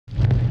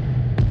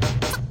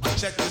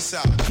Check this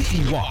out.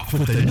 Kicking you off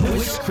with the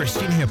newest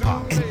Christian hip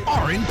hop and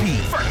R&B.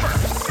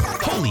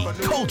 Holy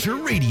Culture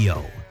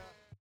Radio.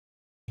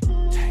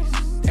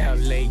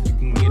 LA, you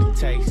can get a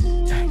taste.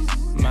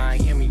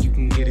 Miami, you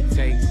can get a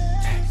taste.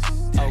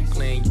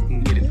 Oakland, you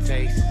can get a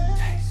taste.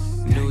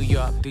 New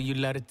York, do you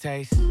love a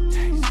taste?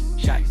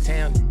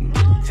 Chi-Town, you can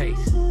get a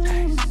taste.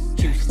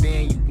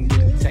 Houston, you can get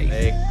a taste.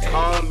 They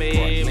call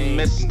me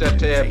Mr.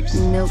 Tibbs.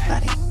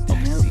 Nobody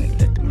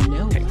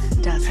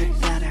does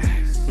it better.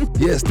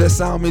 Yes, that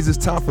sound means it's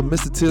time for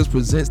Mr. Tibbs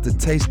presents the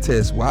Taste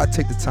Test, where I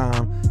take the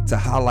time to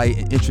highlight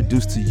and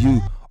introduce to you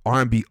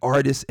R&B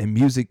artists and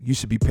music you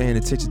should be paying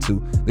attention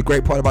to. The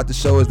great part about the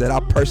show is that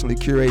I personally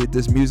curated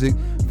this music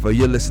for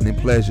your listening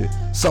pleasure.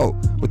 So,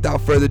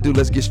 without further ado,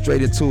 let's get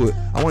straight into it.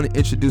 I want to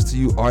introduce to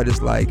you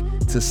artists like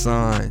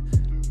Tassan,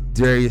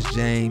 Darius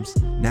James,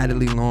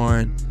 Natalie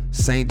Lauren,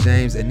 St.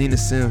 James, and Nina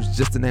Sims,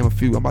 just to name a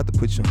few. I'm about to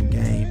put you on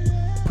game,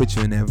 put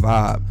you in that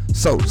vibe.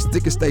 So,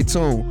 stick and stay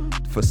tuned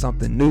for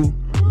something new,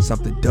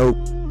 something dope,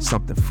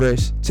 something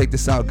fresh. Check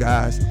this out,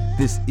 guys.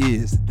 This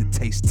is the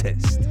Taste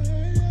Test.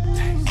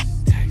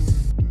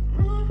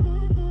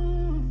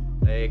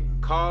 They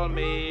call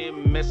me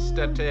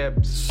Mr.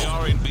 Tibbs.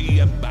 R&B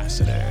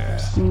ambassador.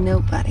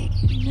 Nobody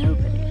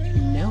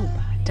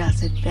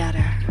does it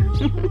better.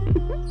 Good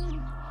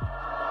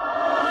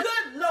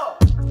Lord.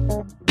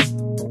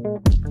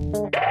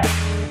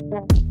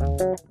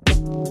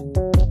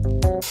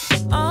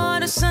 Oh,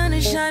 the sun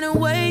is shining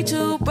way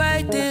too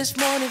bright this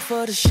morning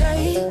for the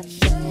shade.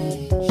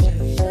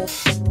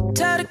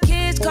 Tell the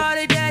kids, call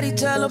their daddy,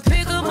 tell them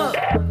pick them up.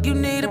 You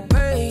need a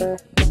break. Your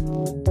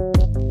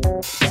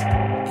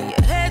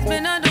head's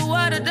been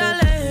underwater,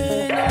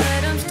 darling. Don't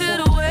let them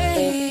steal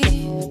away.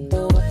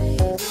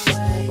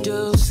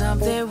 Do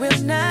something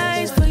real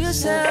nice for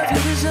yourself.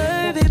 You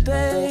deserve it,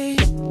 babe.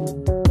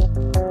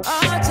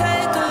 I'll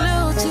take a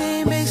little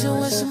tea, mix it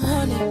with some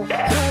honey.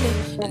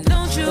 And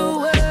don't you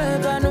worry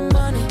about the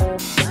money.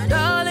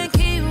 Darling,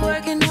 keep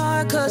working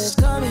hard, cause it's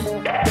coming.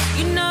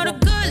 You know the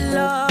good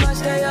Lord,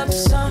 stay up to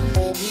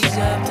something. He's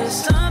up to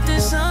something.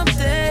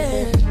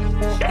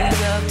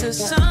 He's up to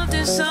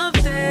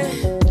something.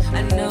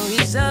 I know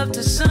he's up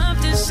to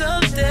something. He's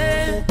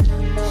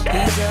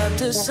up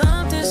to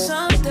something.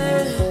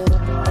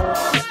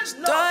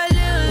 Throw a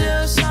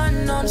little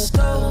something on the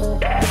stove.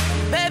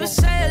 Baby,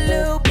 say a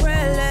little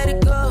prayer, let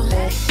it go.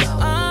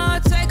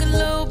 Take a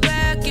little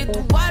back, get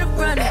the water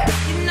running.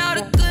 You know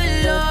the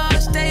good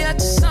Lord, stay up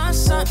to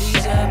something.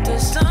 He's up to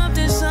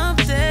something.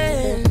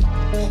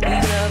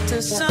 He's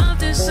up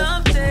to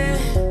something.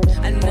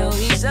 I know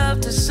he's up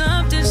to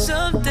something. He's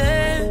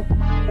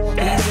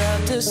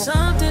up to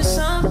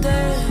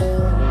something.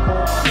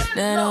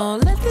 Now don't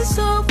let this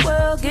whole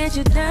world get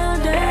you down,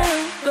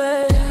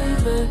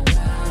 baby.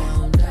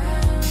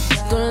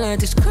 Don't let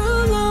this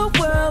cruel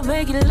world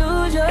make you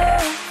lose your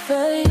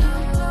faith.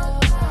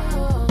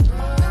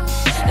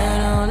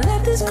 Now don't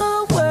let this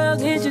cold world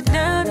get you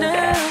down,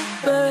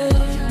 baby.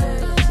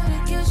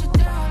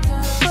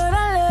 But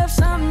I left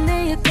something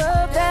in your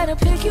cup that'll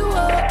pick you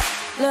up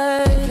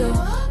later.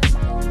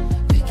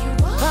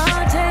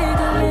 I'll take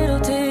a little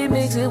tea,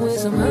 mix it with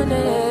some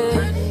honey.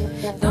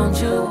 Don't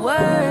you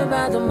worry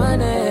about the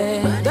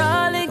money.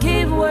 Darling,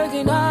 keep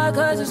working hard,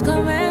 cause it's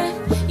coming.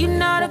 You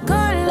know the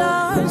good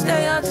Lord,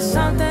 stay up to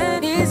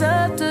something. He's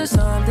up to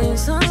something.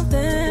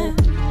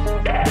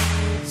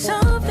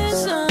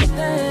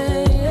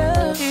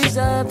 Yeah. He's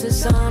up to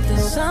something.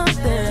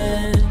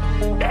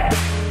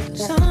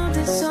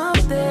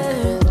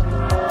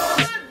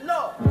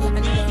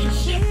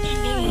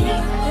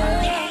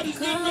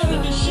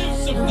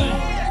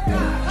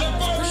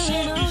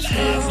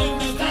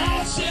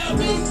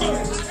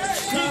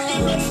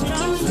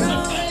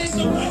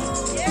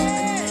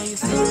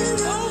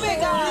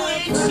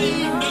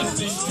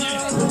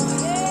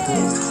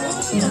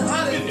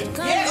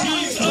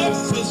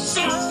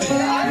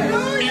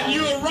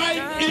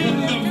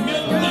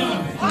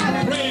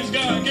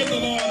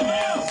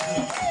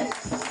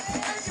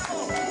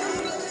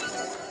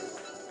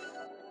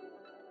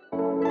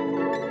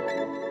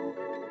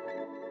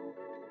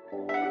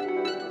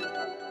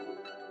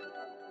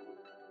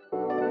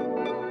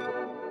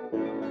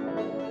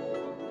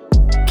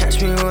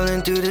 Me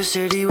rolling through the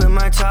city with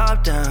my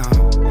top down.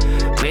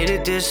 Made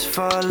it this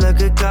far, look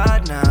at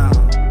God now.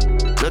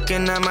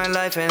 Looking at my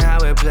life and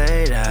how it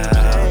played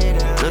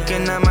out.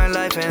 Looking at my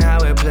life and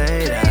how it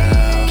played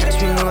out.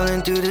 Catch me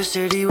rolling through the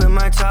city with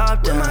my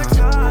top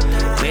down.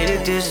 Made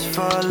it this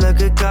far, look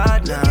at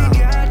God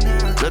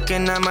now.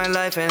 Looking at my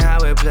life and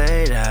how it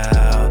played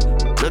out.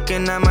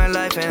 Looking at my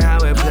life and how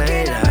it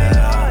played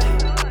out.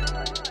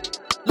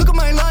 Look at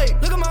my life,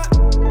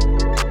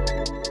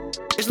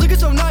 it's looking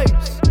so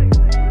nice.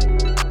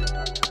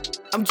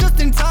 I'm just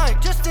in time,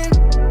 I'm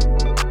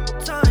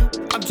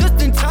just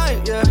in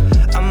time, yeah.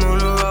 I'm on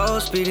the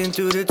road, speeding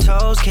through the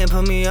tolls, can't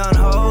put me on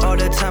hold. All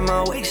the time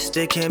I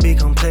wasted, can't be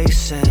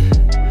complacent.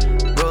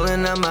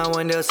 Rolling out my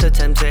windows to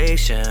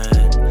temptation.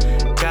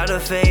 Gotta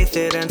faith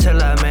it until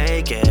I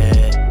make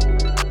it.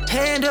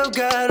 Hand of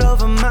God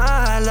over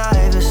my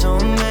life is so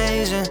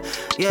amazing.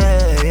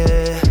 yeah,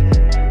 yeah.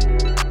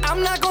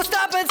 I'm not gonna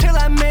stop until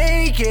I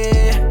make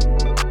it.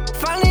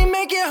 Finally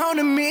make it home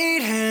to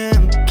meet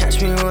him.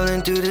 Catch me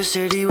rolling through the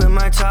city with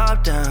my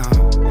top down.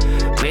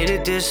 Made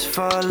it this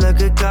far,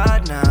 look at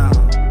God now.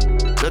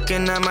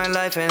 Looking at my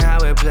life and how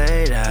it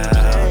played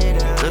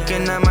out.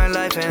 Looking at my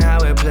life and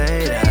how it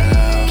played out.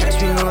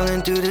 Catch me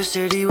rolling through the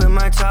city with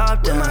my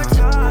top down.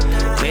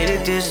 Made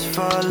it this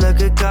far,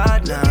 look at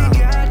God now.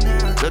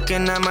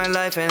 Looking at my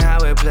life and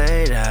how it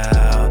played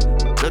out.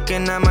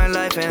 Looking at my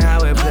life and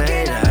how it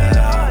played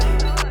out.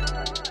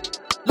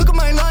 Look at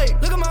my life,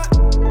 look at my.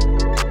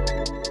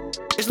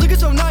 It's looking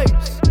so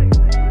nice.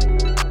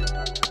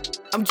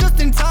 I'm just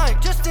in time,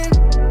 I'm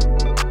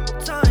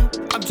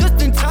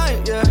just in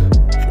time, yeah.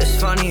 It's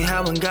funny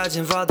how when God's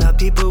involved, how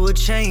people would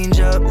change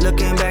up.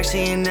 Looking back,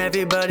 seeing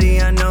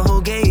everybody I know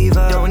who gave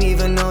up. Don't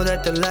even know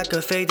that the lack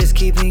of faith is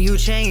keeping you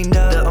chained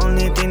up. The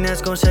only thing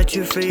that's gonna set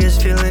you free is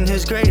feeling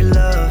His great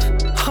love.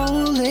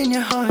 Hole in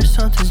your heart,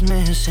 something's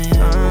missing.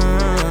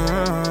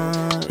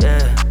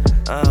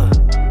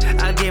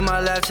 I gave my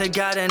life to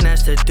God and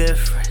that's the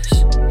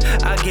difference.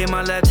 I gave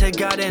my life to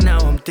God and now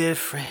I'm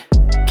different.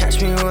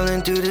 Catch me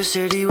rolling through the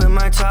city with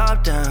my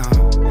top down.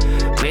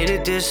 Made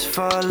it this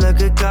far,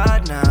 look at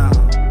God now.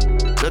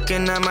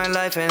 Looking at my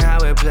life and how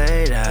it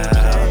played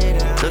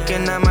out.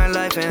 Looking at my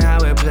life and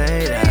how it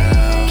played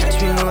out.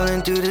 Catch me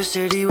rolling through the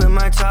city with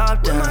my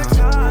top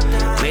down.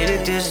 Made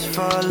it this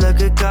far,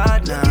 look at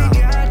God now.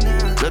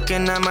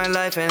 Looking at my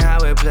life and how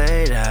it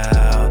played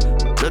out.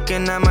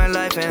 Looking at my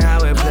life and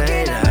how it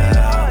played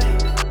out.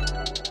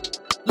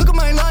 Look at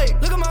my life,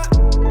 look at my.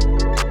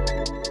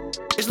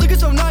 It's looking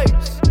so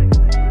nice.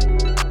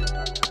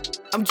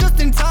 I'm just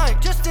in time,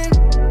 I'm just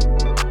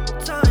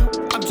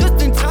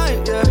in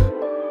time, yeah.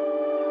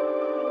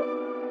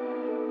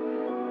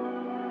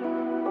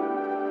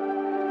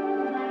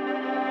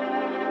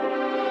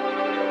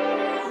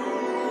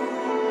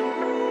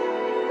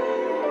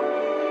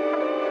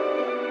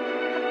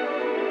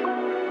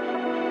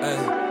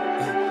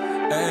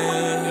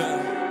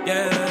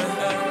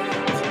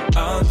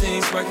 All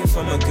things working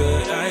for my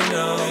good, I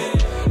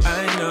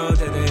know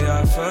that they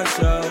are for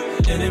sure.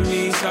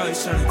 Enemies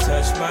always trying to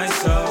touch my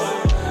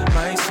soul,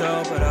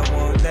 but I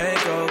won't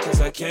let go, cause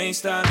I can't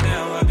stop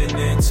now, I've been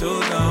in too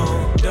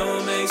long.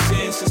 Don't make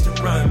sense just to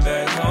run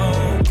back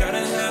home. Gotta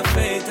have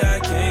faith, I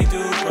can't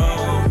do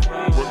wrong.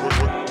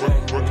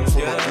 Working for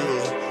my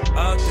good.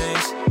 All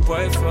things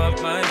work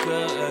for my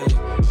good.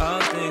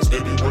 All things they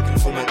be working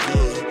for my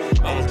good.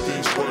 All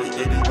things work,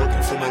 they be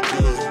working for my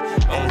good.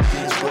 All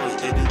things work,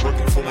 they be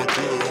working for my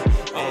good.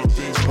 All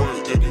things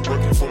work, they be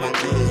working for my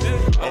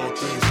good. All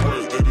things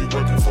work, they be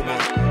working for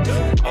my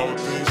good. All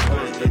things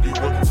work, they be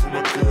working for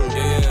my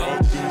good. All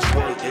things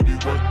work, they be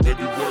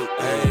work.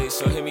 Hey,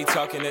 so hear me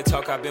talking that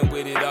talk, I've been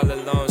with it all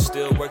along.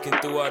 Still working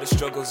through all the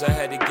struggles, I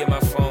had to get my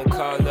phone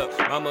call up.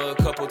 Mama a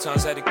couple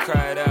times had to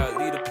cry it out.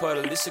 Lead a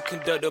puddle, it's a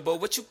conductor, but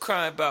what you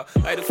crying about?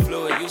 Light a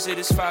fluid, use it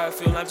as fire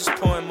fuel, I'm just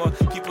pouring more.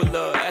 People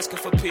love, asking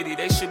for pity,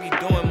 they should be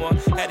doing more.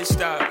 Had to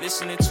stop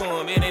listening to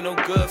him, it ain't no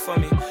good for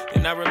me.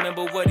 And I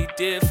remember what he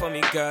did for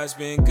me. God's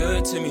been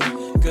good to me,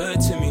 good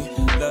to me.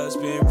 Love's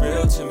been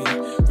real to me,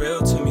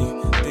 real to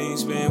me.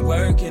 Things been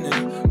working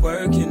and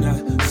working,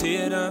 I see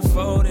it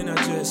unfolding, I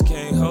just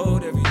can't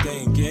hold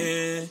everything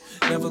in.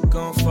 Never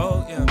gon'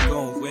 fold, yeah, I'm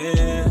gon'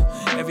 win.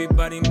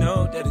 Everybody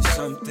know that it's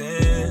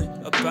something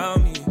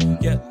about me.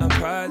 Yeah, I'm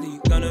probably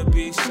gonna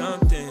be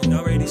something,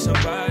 already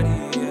somebody,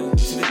 yeah.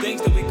 See, the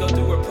things that we go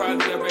through, we're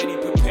probably already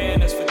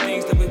preparing us for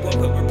things that we won't,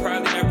 but we're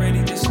probably not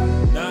ready, just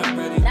not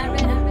ready.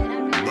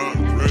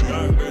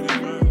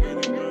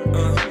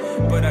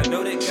 But I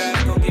know that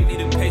God gon' give me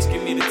the pace,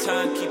 give me the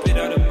time, keep it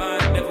out of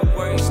mind. Never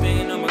worry,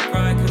 staying on my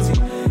grind, cause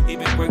he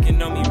been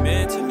working on me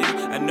mentally.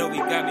 I know he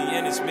got me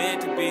and it's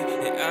meant to be.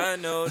 And I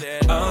know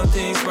that all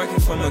things working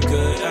for my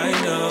good, I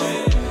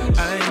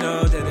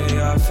know that they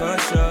are for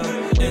sure.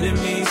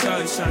 Enemies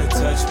always trying to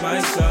touch my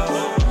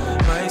soul,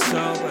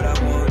 but I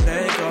won't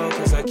let go,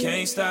 cause I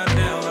can't stop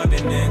now, I've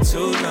been in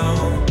too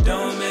long.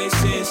 Don't make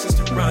sense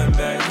just to run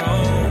back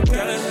home.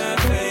 Gotta have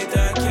faith,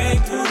 I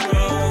can't do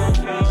wrong.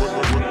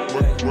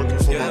 Working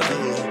for my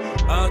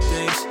good. All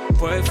things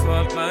work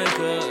for my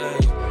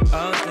good.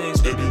 All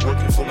things they be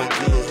working for my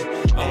good.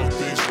 All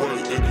things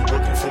work, they be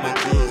working for my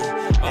good.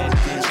 All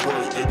things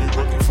work, they be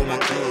working for my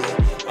good.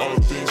 All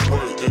things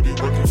work, they be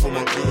working for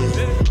my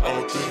good.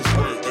 All things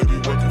work, they be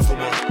working for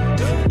my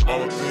good.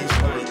 All things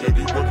work, they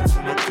be working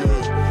for my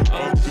good.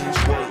 All things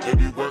work,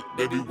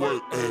 they be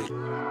work, hey.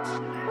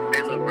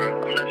 Hey, look, bro,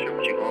 I'm not sure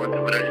what you're going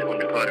through, but I just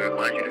wanted to call to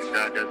remind you that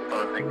God does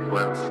all things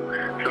well. So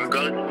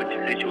regardless of what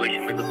your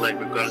situation may look like,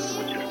 regardless of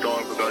what your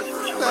storm, regardless of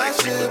what your life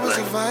may look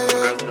like,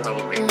 regardless of how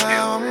it may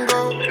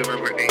feel, just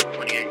remember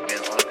 828, man,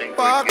 all things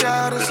work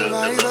together for good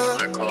of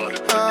those are called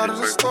according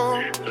to His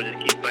purpose. So just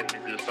keep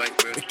fighting the good fight,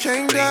 bro. It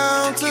came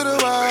down to the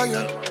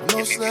wire, no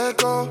let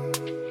go.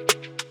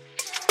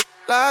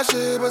 Last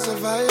year was a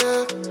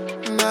fire,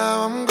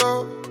 now I'm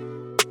gold.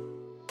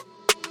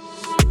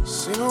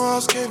 Seen the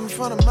walls cave in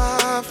front of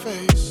my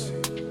face.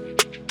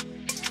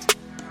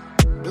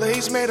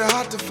 Delays made it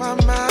hard to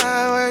find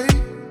my way.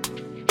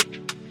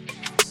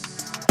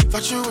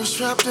 Thought you was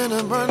trapped in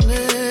a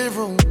burning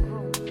room,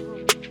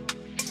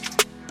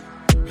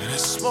 and it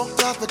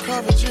smoked out the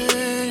courage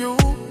in you.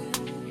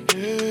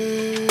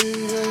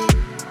 Yeah.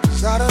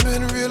 'Cause I'd have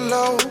been real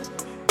low.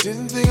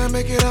 Didn't think I'd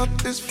make it out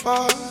this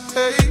far.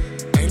 Hey,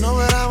 ain't know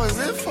what I was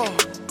in for.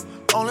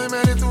 Only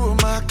made it through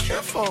with my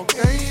kinfolk.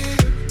 Hey,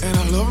 and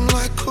I love them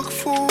like cooked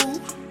food.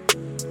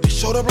 They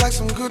showed up like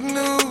some good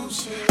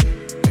news.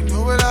 Ain't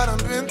know what I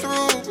done been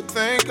through, but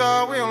thank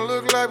God we don't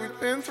look like we've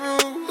been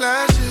through.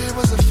 Last year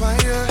was a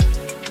fire,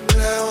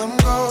 now I'm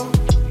gone.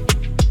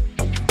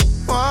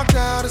 Walked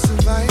out a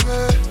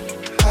survivor,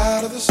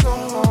 out of the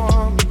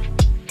storm.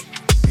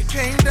 It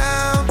came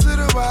down to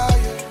the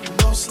wire,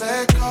 no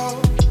slack go.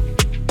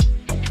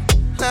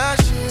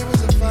 Last year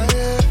was a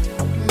fire,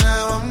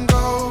 now I'm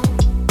gold.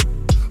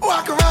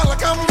 Walk around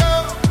like I'm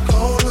gold.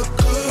 Gold look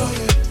good on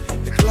you,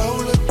 the glow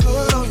look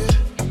good on you.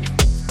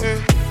 Yeah.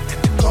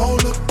 And the gold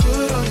look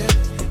good on you,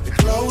 the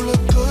glow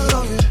look good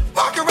on you.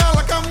 Walk around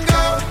like I'm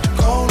gold.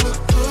 Gold look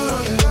good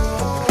on you,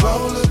 the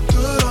glow look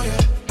good on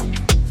you.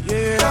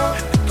 Yeah.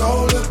 And the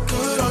gold look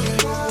good on you,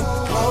 the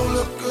glow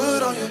look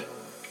good on you.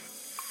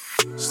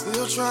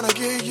 Still trying to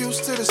get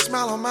used to the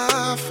smile on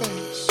my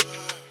face.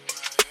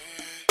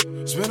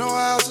 It's been a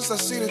while since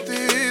I've seen it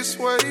this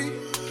way.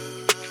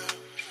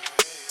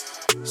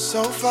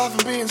 So far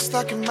from being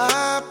stuck in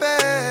my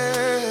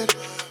bed.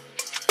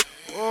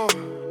 Oh,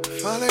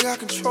 finally got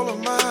control of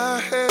my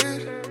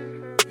head.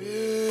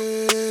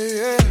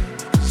 Yeah.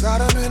 'Cause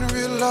I'd have been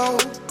real low.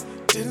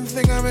 Didn't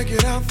think I'd make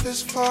it out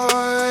this far.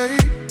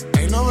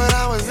 Ain't know what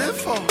I was in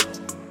for.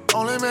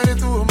 Only made it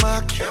through with my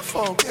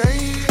kinfolk.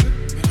 Hey,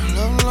 and I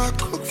love them like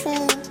cooked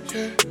food.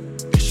 Yeah.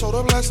 They showed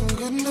up like some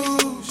good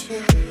news.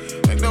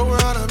 Yeah. Ain't know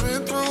what I've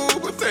been through,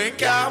 but thank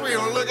God we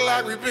don't look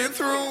like we've been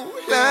through.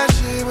 Last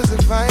year was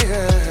a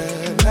fire,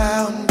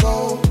 now I'm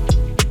gold.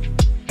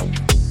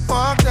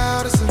 Walked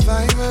out a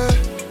survivor,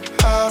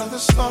 out of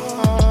the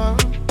storm.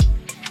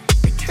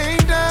 It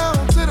came down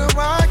to the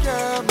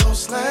wire, no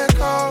slack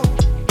go.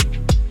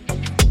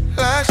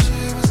 Last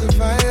year was a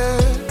fire,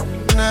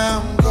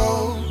 now I'm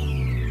gold.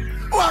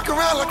 Walk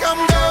around like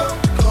I'm gold.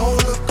 Gold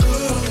look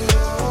good on you,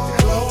 the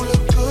glow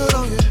look good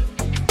on you.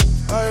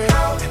 Oh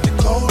yeah, and the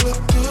gold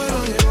look good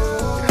on you,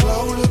 the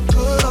glow look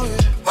good on you.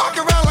 Walk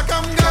around like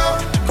I'm gold.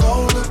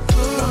 Gold look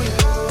good on you,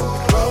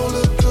 the glow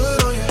look good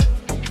on you.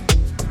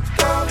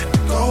 And the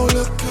gold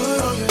look good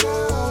on you, the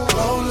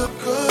glow look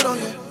good on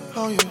you,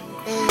 on you.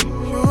 Hey, you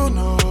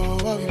know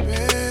what we've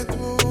been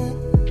through.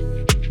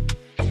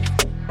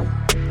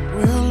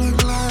 We don't look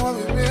like what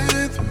we've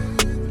been through.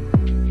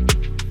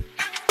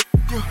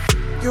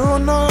 You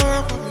know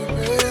what we've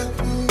been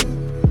through.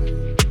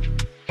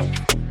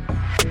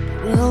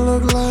 We don't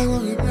look like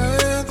what we've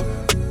been through.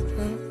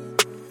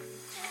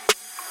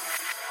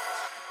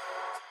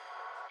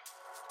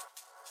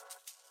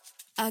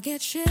 I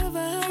get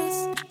shivers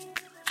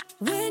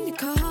when you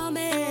call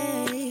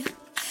me.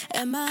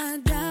 Am I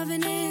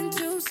diving in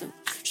too soon?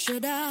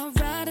 Should I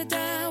ride or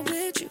die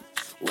with you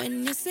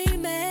when you see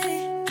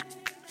me?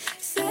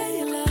 Say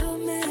you love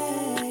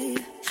me,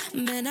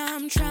 man,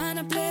 I'm trying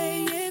to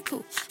play it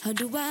cool. How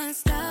do I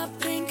stop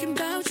thinking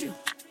about you?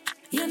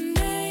 Your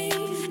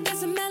name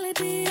is a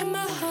melody in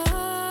my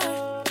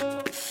heart,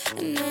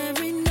 and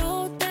every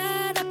note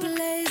that I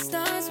play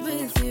starts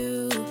with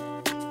you.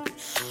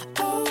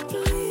 Oh,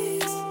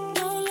 please,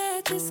 don't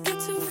let this get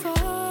too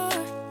far.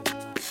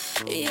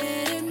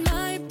 Yeah, it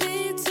might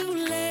be too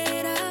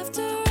late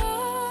after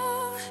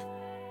all.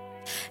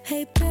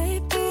 Hey,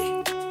 baby,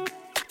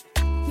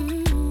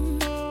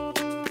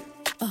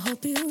 I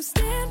hope you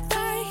stand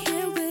right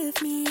here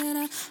with me, and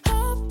I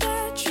hope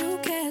that you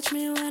catch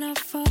me when I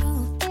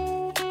fall.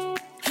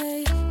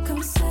 Hey,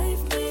 come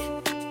save me.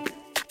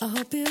 I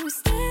hope you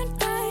stand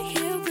right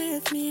here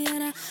with me,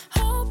 and I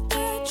hope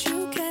that you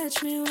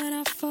catch me when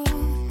I fall.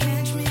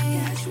 Catch me,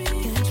 catch me,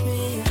 catch me,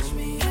 catch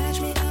me, catch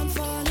me, I'm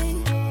falling.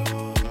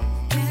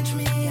 Catch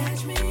me,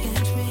 catch me,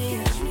 catch me,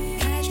 catch me,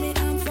 catch me,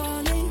 I'm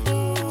falling.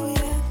 Oh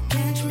yeah,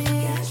 catch me,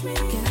 catch me,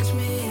 catch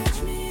me, catch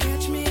me,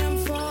 catch me, I'm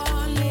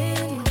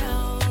falling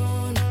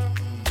down.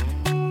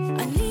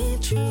 I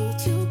need you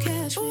to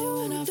catch me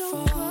when I fall.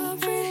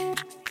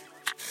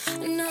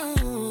 No,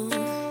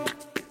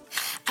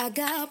 I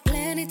got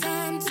plenty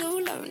time to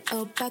learn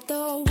about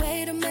the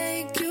way to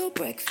make you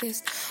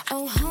breakfast.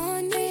 Oh,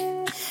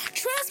 honey,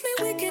 trust me,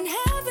 we can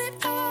have it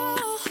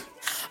all.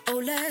 Oh,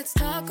 let's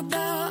talk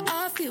about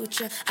our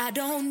future. I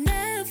don't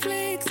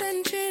Netflix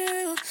and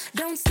chill.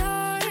 Don't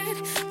start it,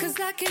 'cause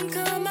I can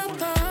come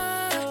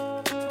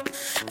apart.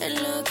 And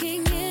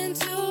looking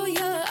into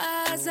your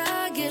eyes,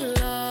 I get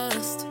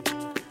lost.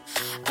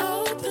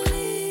 Oh,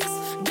 please,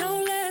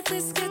 don't let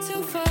this get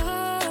too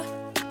far.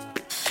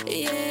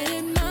 Yeah,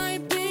 it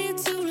might be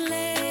too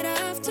late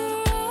after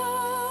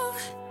all.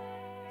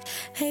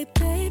 Hey,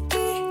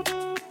 baby,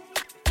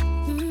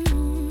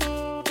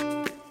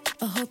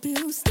 I hope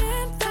you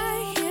stand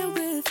right here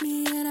with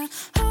me, and I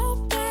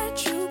hope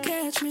that you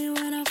catch me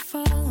when I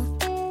fall.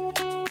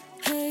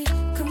 Hey,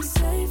 come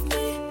save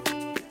me.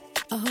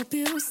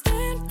 hope you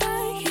stand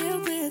right here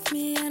with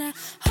me, and I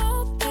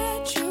hope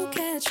that you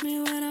catch me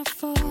when I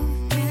fall.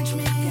 Catch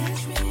me,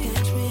 catch me,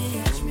 catch me,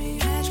 catch me,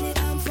 catch me,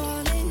 I'm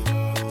falling.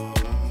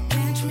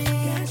 Catch me,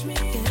 catch me,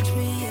 catch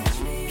me, catch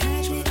me,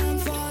 catch me, I'm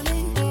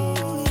falling.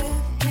 Oh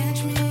yeah.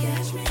 Catch me,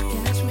 catch me,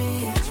 catch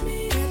me, catch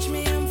me, catch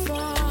me, I'm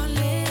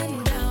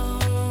falling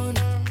down.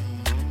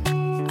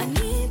 I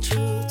need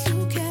you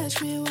to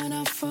catch me when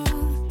I fall.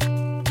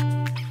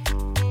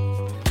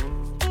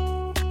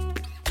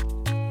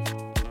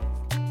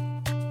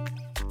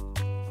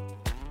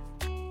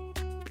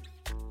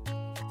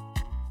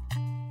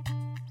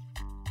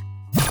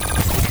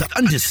 The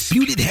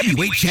undisputed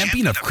heavyweight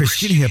champion of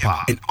Christian hip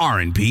hop and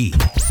R&B. You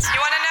want to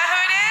know who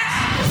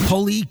it is?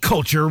 Holy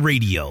Culture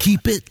Radio.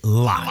 Keep it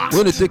locked.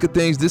 We're in the thick of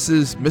things. This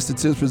is Mr.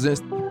 Tibbs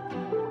presents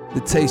the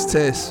Taste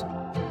Test.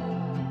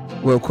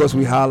 Well, of course,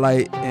 we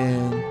highlight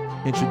and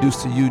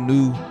introduce to you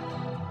new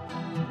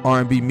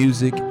R&B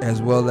music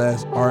as well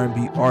as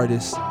R&B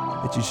artists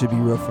that you should be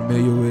real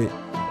familiar with.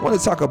 I want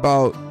to talk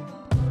about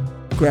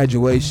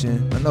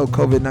graduation. I know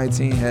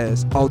COVID-19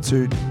 has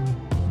altered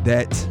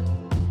that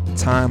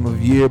time of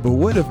year, but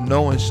what if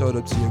no one showed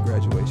up to your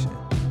graduation?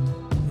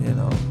 You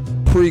know,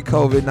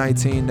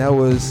 pre-COVID-19, that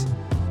was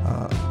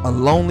a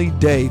lonely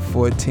day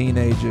for a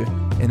teenager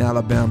in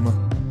Alabama.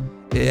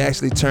 It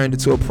actually turned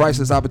into a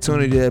priceless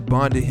opportunity that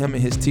bonded him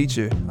and his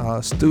teacher.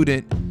 A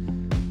student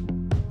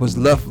was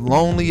left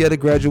lonely at a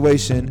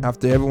graduation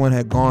after everyone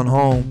had gone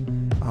home,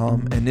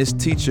 and this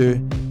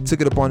teacher took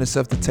it upon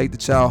himself to take the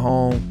child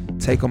home,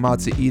 take him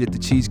out to eat at the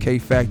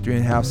Cheesecake Factory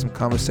and have some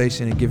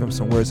conversation and give him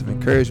some words of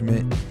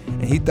encouragement.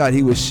 And he thought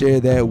he would share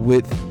that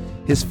with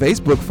his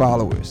Facebook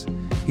followers.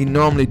 He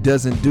normally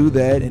doesn't do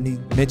that, and he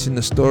mentioned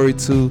the story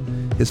to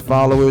his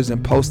followers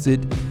and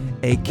posted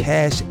a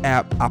Cash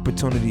App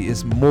opportunity.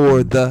 It's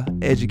More the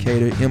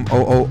Educator,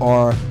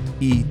 MOOREDA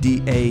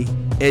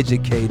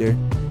Educator.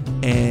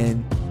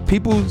 And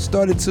people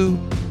started to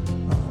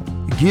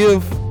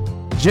give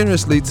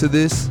generously to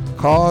this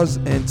cause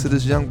and to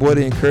this young boy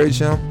to encourage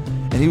him.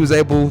 And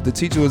the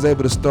teacher was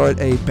able to start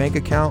a bank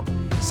account,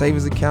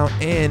 savings account,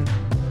 and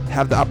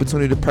have the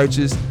opportunity to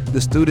purchase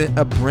the student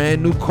a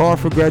brand new car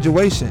for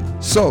graduation.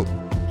 So,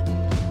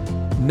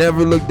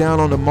 never look down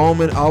on the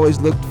moment. Always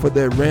look for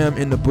that ram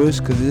in the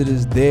bush because it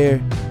is there.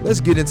 Let's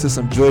get into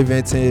some Joy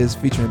Vantez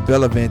featuring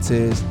Bella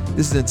Vantez.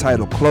 This is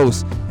entitled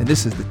Close, and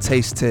this is the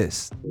Taste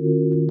Test.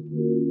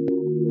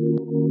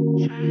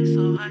 Trying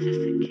so hard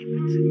just to keep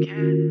it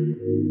together.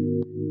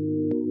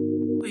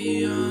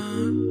 We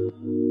on,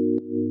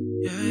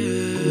 yeah.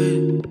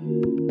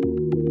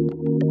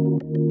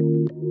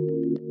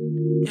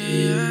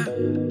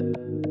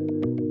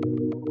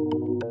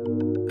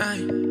 Hey,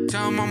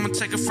 tell 'em I'ma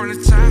take it from the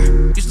top.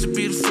 Used to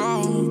be the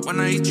flow. When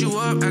I eat you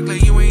up, act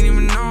like you ain't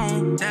even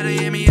know. Now they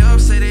hit me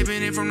up, say they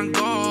been in from the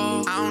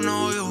goal. I don't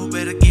know you,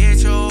 better get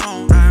your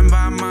home. Riding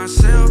by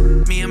myself,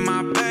 me and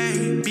my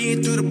babe.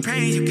 Being through the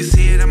pain, you can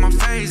see it on my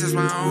face. That's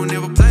why I don't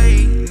never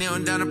play. Kneel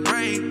down to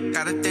pray.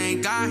 Gotta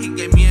thank God, he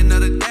gave me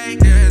another day.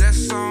 Yeah,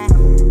 that's on.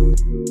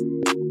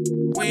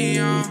 We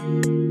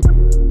on.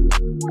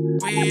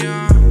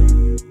 Yeah.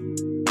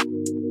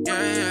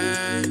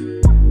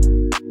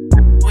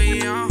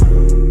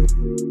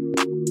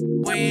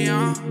 We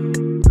on.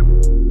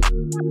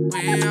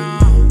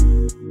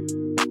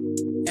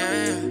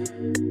 Yeah.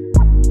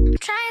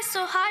 Trying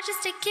so hard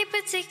just to keep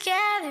it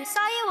together.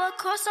 Saw you were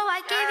cool, so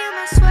I gave you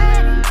my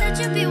sweater. Said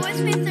you'd be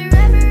with me through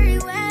every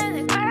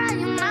weather. Where are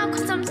you now?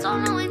 Cause I'm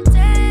solo in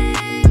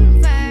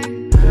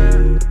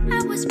Denver.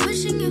 I was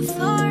pushing you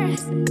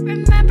forest.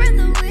 Remember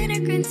the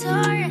wintergreen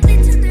Taurus? They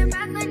turned their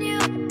back on you.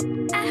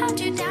 I held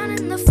you down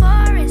in the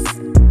forest.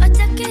 A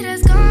decade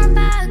has gone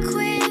by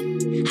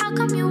quick. How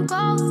come you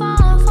go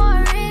fall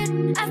for it?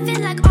 I feel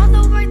like all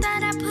the work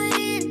that I put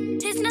in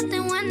is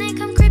nothing when they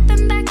come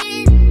creeping back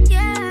in.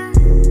 Yeah,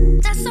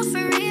 that's so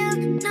for real.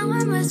 Now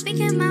I must speak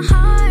in my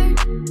heart.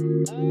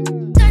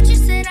 Thought you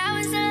said I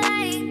was a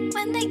light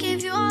when they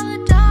gave you all the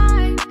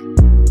dark.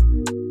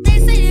 They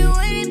said it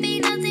wouldn't be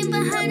nothing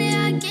behind it.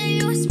 I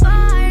gave you a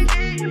spark. I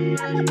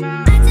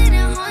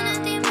didn't hold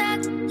nothing back.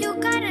 You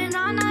got it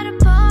all not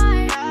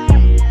apart.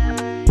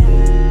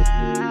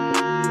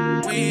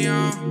 We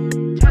on.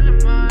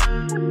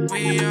 Yeah. We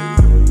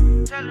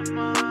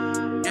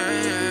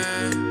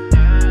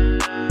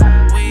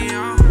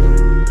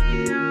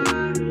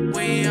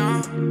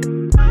on.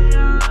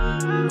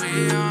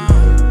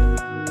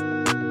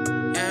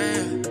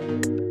 Yeah.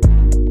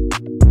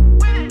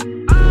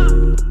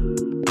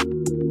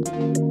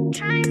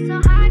 Trying so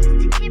hard just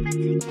to keep it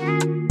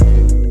together.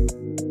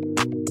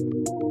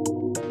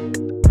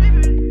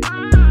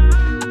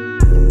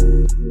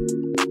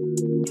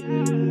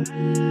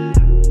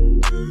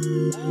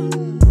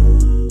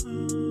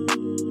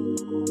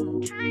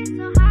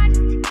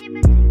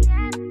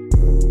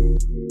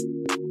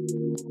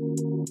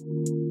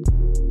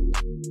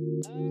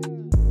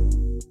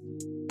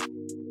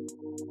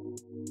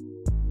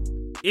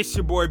 It's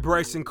your boy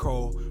Bryson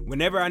Cole.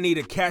 Whenever I need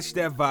to catch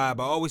that vibe,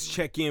 I always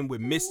check in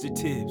with Mr.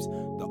 Tibbs,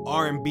 the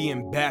R&B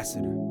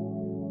ambassador.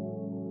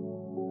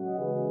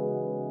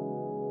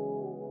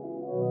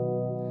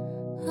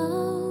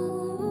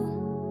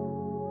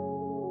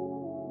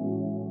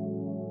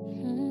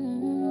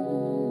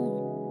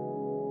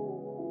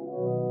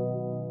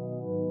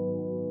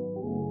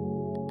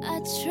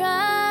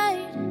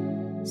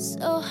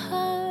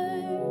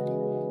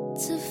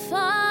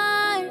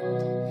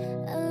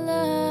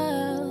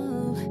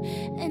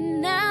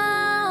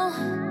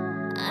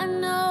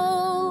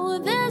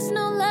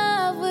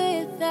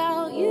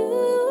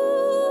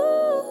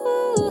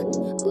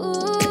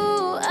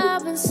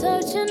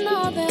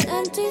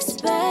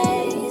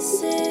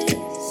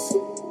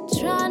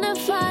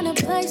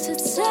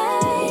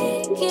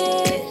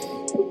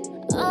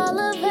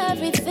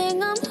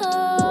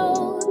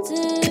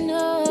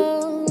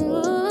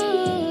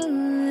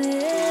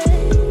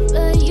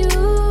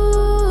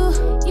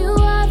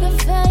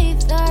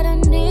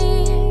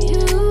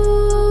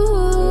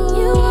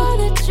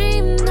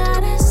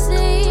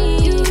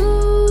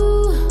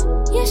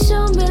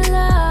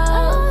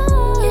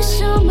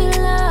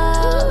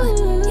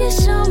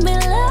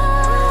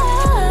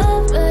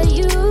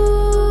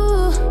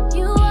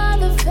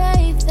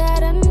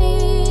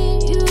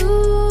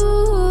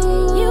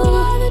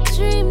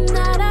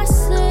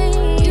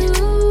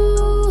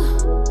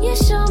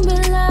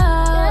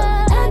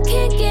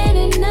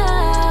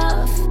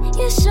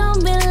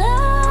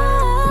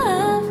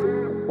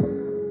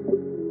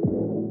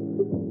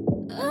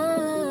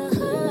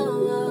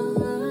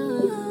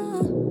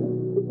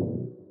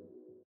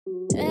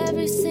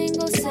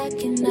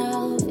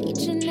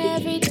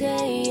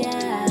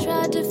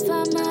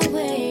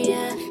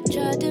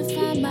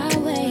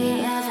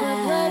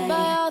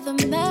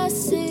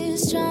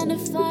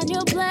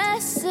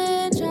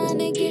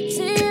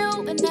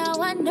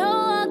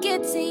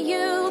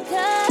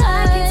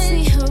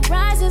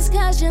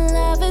 your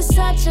love is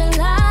such a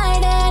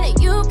light, and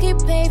you keep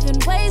paving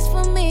ways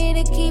for me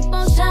to keep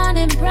on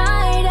shining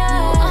brighter.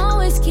 You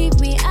always keep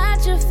me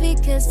at your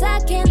feet, cause I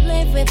can't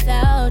live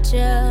without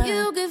you.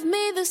 You give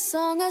me the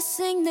song I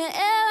sing, the air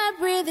I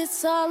breathe,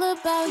 it's all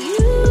about you.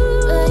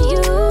 But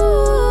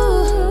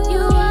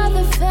you are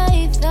the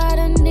faith that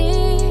I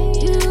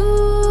need.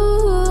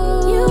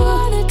 You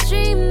are the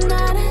dream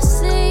that I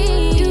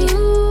see.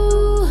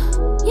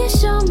 You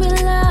show me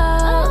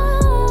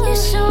love. You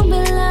show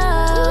me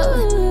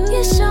love.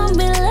 You show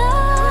me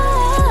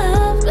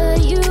love.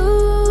 But you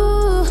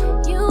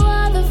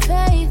are the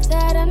faith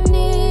that I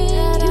need.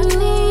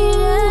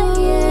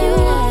 You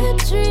are the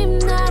dream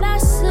that I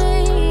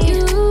see.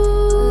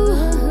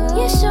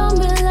 You show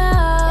me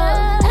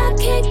love. I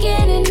can't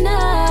get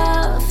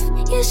enough.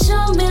 You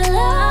show me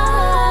love.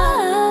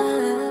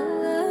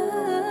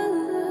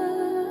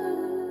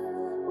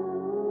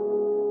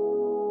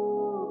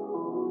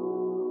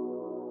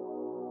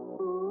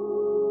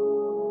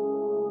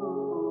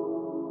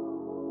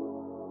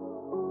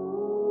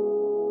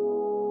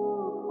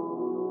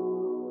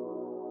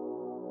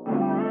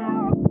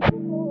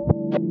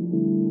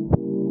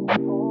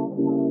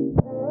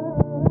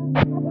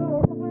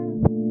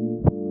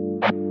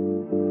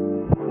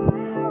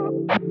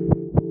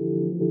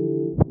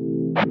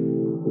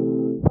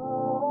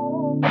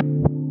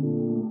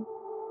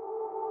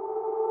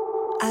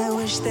 I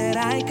wish that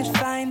I could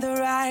find the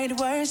right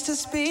words to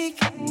speak,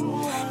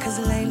 cause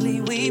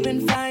lately we've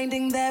been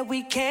finding that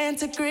we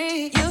can't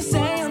agree. You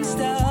say I'm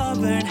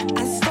stubborn,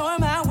 I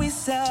storm out, we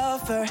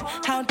suffer.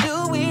 How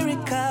do we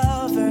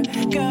recover?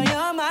 Girl,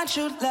 you're my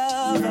true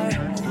lover.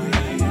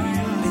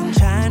 Been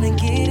trying to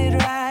get it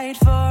right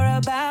for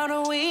about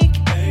a week.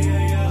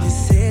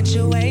 This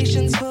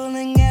situation's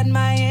pulling at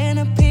my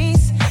inner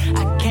peace.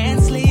 I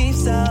can't sleep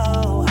so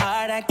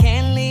hard, I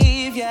can't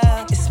leave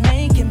ya. It's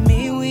making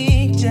me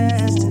weak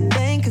just to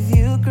think of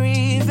you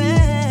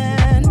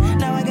grieving.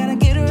 Now I gotta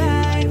get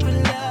right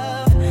with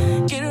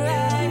love, get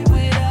right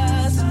with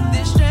us.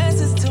 This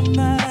stress is too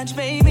much,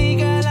 baby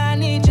girl, I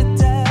need your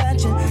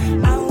touch.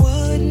 I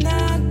would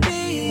not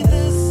be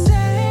the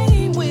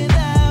same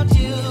without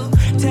you.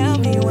 Tell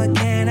me what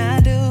can I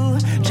do,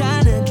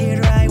 trying to get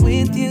right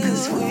with you.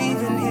 Cause we've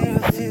been here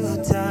a few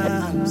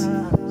times,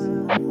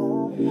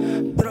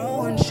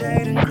 throwing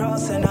shade and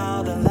crossing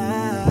all the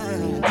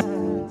lines.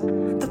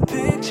 The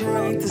picture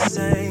ain't the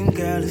same,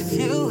 girl, if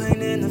you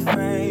ain't in the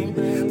frame.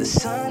 The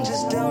sun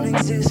just don't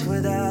exist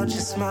without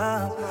your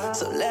smile.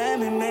 So let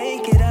me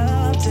make it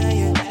up to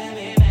you. Let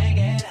me make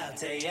it up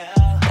to you.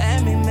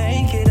 Let me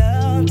make it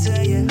up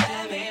to you.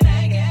 Let me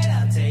make it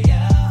up to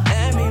you.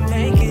 Let me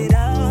make it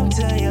up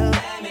to you.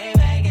 Let me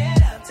make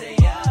it up to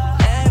you.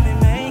 Let me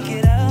make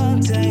it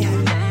up to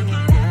you.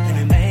 Let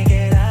me make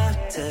it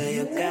up to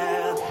you,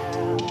 girl.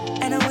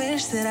 And I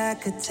wish that I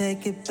could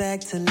take it back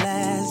to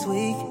last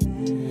week,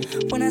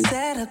 when I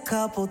said a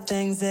couple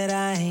things that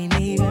I ain't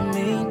even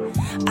mean.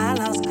 I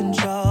lost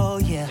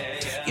control, yeah.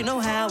 You know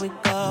how it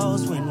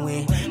goes when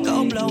we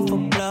go blow for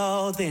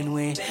blow, then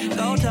we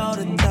go toe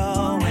to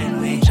toe, when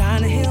we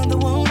trying to heal the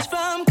wounds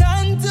from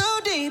cutting too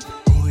deep.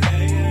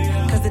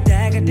 Cause the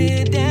dagger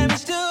did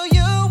damage to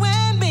you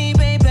and me,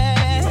 baby.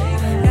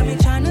 Got me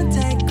trying to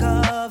take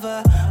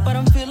cover, but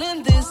I'm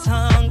feeling this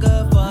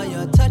hunger for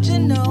your touch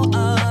and no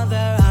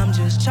other. I'm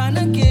just trying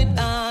to get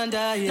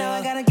under you. Now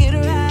I gotta get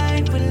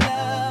right with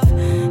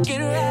love, get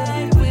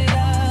right with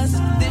us.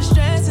 This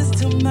stress is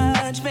too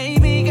much,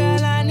 baby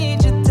girl, I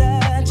need your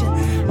touch.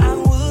 I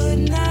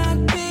would not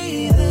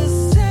be the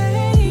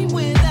same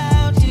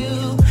without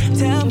you.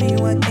 Tell me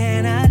what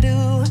can I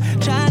do,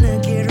 trying to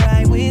get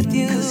right with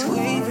you. Cause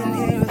we've been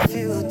here a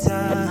few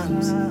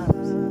times,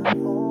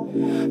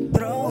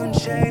 throwing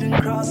shade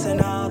and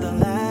crossing all the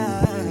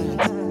lines.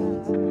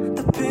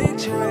 The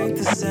picture ain't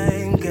the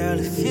same, girl,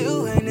 if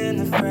you ain't in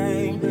the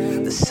frame.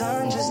 The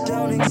sun just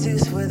don't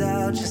exist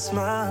without your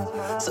smile.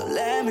 So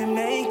let me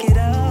make it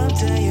up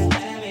to you.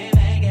 Let me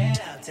make it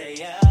up to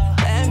you.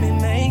 Let me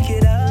make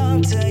it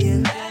up to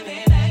you. Let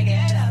me make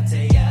it up to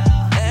you.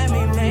 Let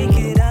me make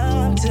it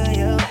up to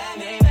you. Let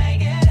me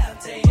make it up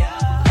to you.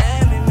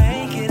 Let me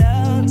make it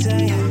up to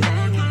you.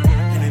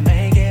 Let me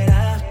make it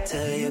up to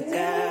you,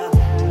 girl.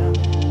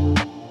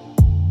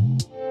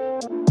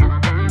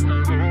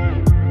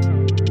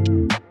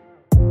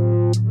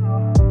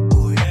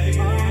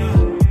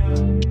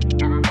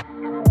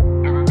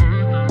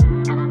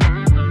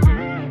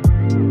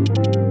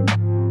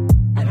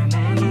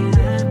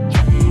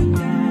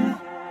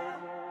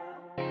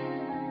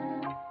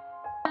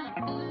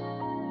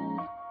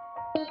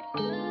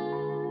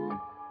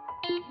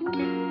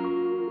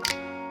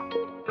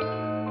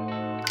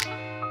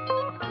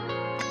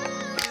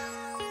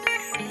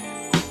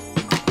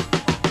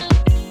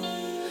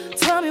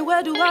 Tell me,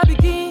 where do I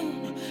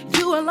begin?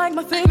 You are like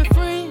my favorite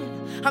friend.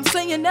 I'm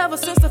saying ever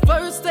since the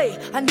first day,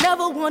 I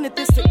never wanted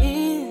this to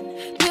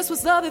end. This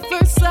was love at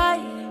first sight.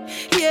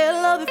 Yeah,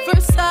 love at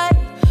first sight.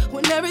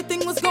 When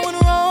everything was going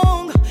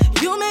wrong,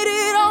 you made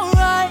it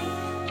alright.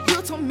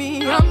 You told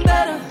me I'm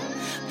better,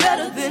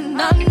 better than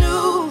I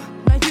knew.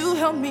 Now you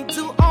help me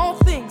do all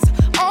things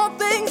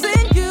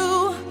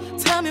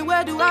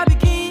where do I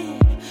begin?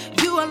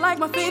 You are like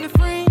my favorite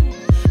friend.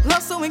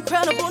 Love so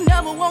incredible,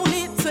 never want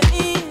it to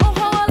end. Oh,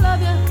 how I love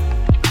you.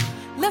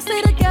 Let's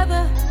stay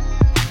together.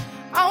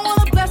 I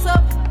wanna bless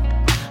up.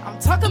 I'm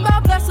talking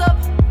about bless up.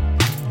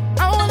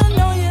 I wanna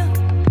know you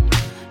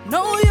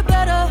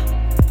better.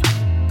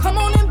 Come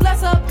on and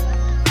bless up.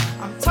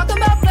 I'm talking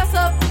about bless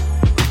up.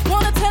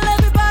 Wanna tell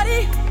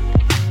everybody,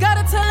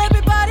 gotta tell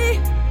everybody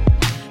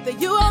that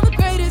you are the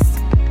greatest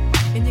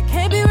and you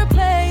can't be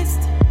replaced.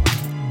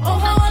 Oh,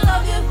 how I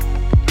love you.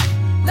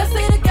 Let's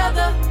stay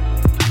together.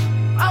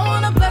 I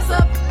wanna bless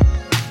up.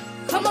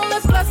 Come on,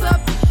 let's bless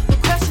up. The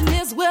question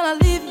is, will I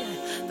leave you?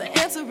 The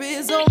answer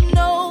is, oh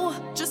no.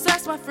 Just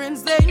ask my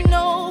friends, they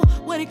know.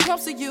 When it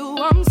comes to you,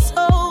 I'm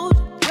sold.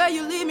 Where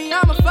you leave me,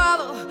 I'ma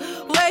follow.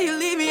 Where you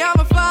leave me,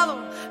 I'ma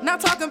follow. Not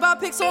talking about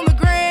pics on the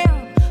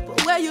gram,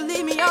 but where you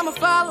leave me, I'ma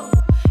follow.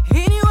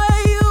 Anywhere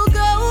you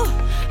go,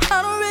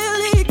 I don't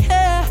really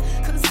care.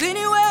 Cause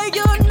anywhere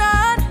you're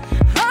not,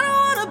 I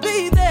don't wanna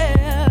be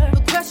there.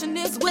 The question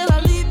is, will I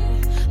leave you?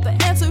 The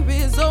answer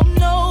is, oh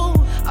no.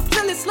 I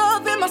feel this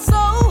love in my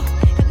soul,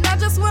 and I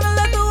just wanna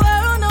let the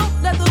world know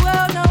that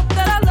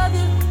I love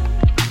you.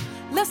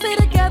 Let's stay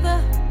together.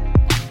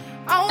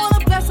 I wanna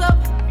bless up.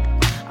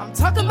 I'm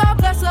talking about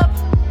bless up.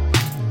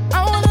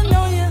 I wanna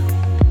know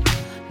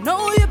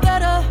you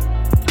better.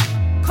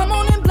 Come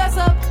on and bless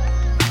up.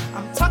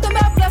 I'm talking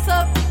about bless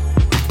up.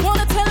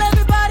 Wanna tell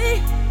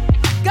everybody,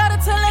 gotta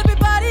tell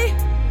everybody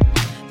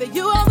that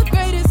you are the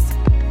greatest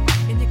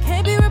and you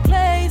can't be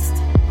replaced.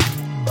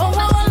 Oh,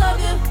 how I love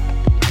you.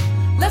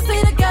 Let's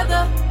stay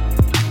together.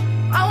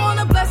 I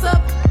wanna bless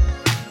up.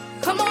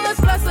 Come on, let's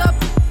bless up.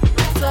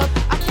 Bless up.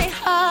 I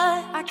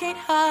can't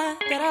hide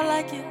that I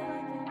like you.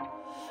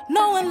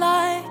 No one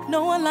like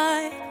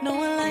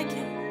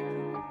you.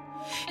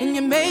 And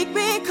you make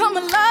me come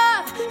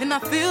alive, and I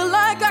feel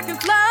like I can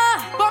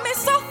fly. Brought me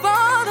so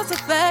far, that's a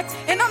fact,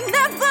 and I'm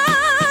never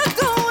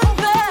going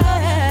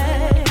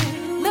back.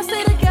 Let's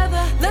stay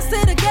together.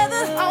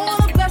 I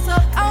wanna bless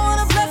up.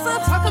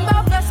 Talking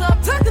about bless up.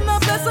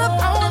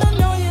 I wanna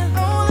know you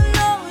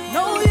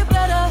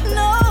better.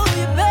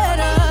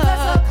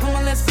 Come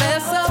on, let's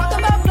bless up.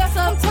 Talking about bless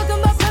up.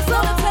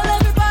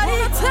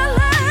 Tell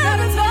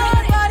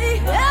everybody.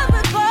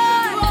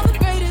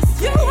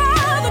 You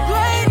are the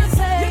greatest.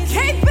 You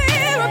can't be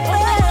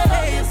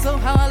replaced. So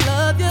how I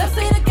love you. Let's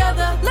stay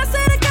together.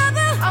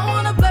 I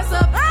wanna bless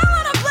up.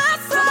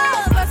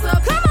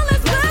 Come on,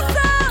 let's bless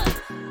up.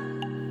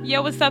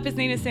 Yo, what's up? It's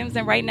Nina Sims,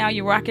 and right now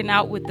you're rocking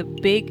out with the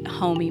big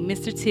homie,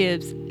 Mr.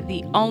 Tibbs,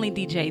 the only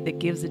DJ that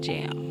gives a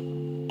jam.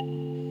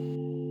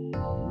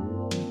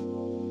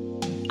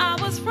 I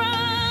was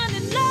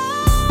running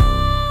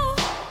low,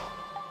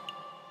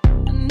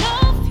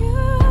 no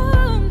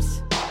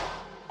fumes.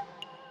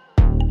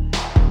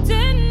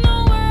 Didn't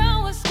know where I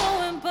was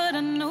going, but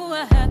I knew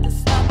I had to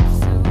stop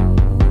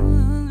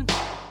soon.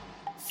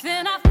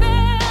 Then I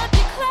felt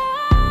you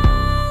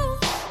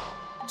close,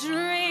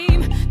 dream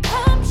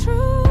come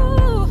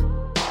true.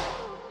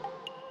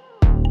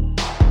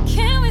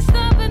 Can we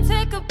stop and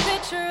take a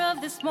picture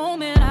of this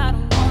moment? I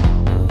don't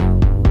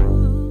wanna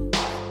lose.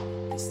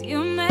 'Cause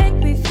you make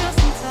me feel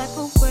some type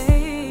of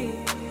way.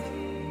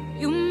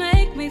 You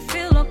make me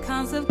feel all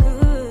kinds of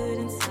good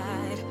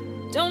inside.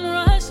 Don't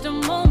rush the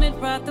moment,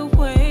 right the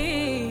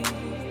way.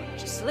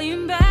 Just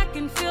lean back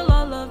and feel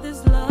all of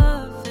this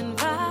love and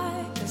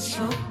vibe. It's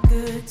so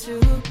good to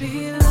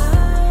be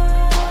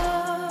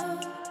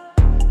loved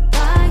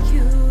by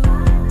you.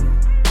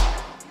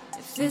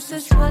 If this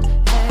is what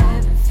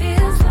heaven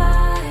feels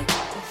like,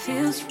 it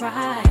feels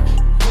right.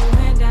 You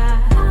and I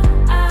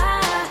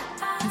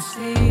can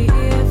stay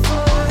here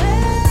forever.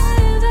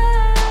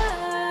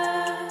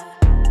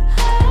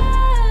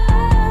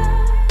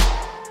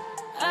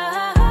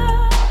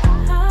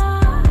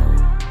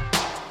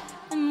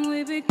 And we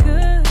be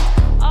good,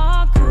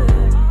 all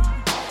good.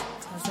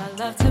 'Cause I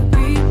love to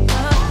be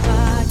loved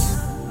by you.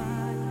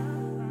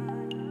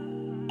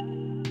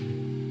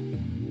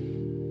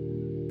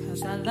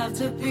 'Cause I love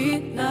to be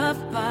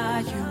loved by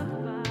you.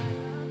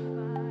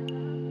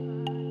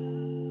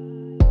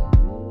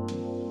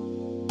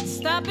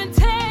 Stop and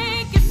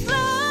take it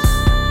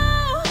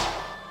slow.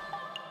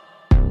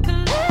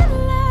 Clear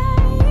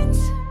lanes.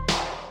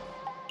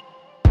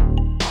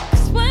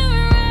 'Cause when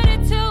we're ready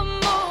to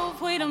move,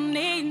 we don't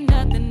need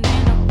nothing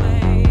in our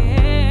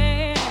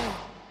way.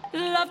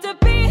 Love to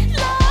be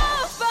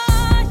loved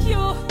by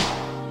you.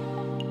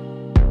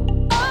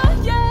 Oh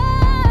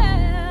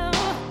yeah.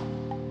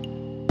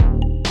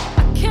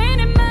 I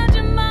can't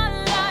imagine my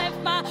life,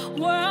 my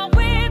world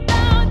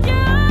without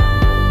you,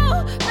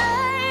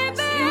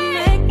 baby. You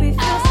make me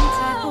feel some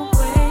type of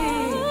way.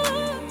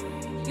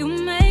 You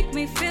make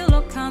me feel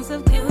all kinds of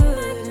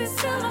good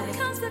inside.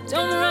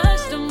 Don't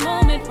rush the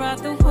moment, right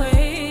the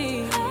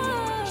way.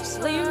 Just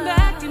lean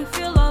back and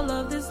feel all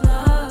of this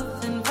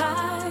love and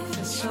vibe.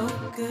 It's so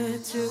good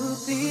to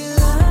be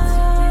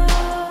loved.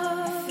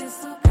 It feels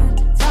so good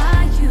by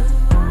you.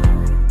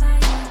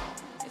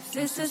 If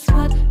this is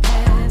what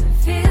heaven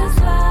feels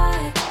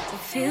like,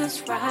 it feels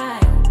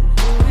right.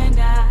 You and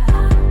I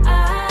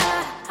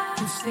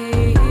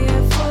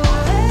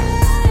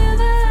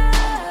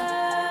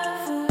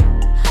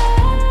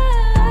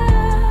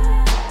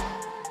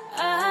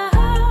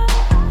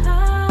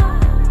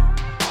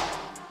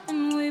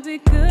be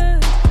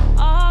good,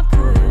 all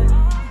good.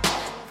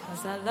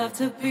 Cause I love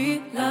to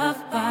be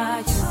loved by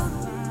you.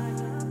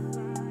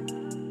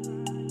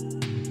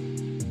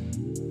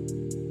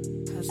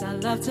 Cause I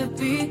love to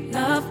be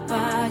loved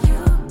by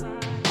you.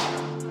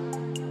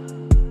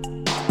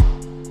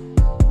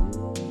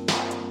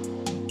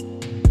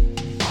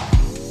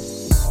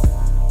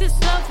 This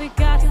love we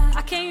got,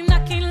 I can't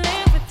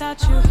live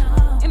without you.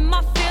 In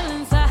my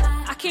feelings,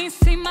 I can't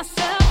see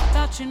myself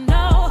without you.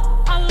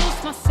 No, I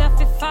lose myself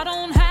if I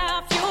don't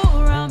have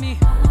you around me.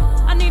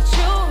 I need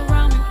you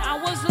around me. I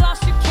was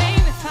lost, you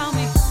came and found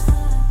me.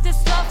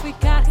 This love we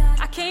got,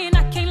 I can't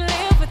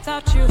live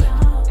without you.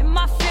 In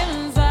my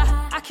feelings,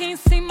 I can't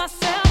see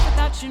myself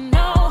without you.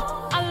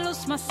 No, I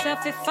lose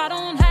myself if I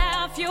don't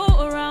have you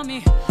around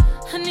me.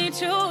 I need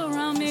you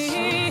around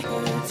me.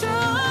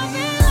 Don't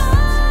be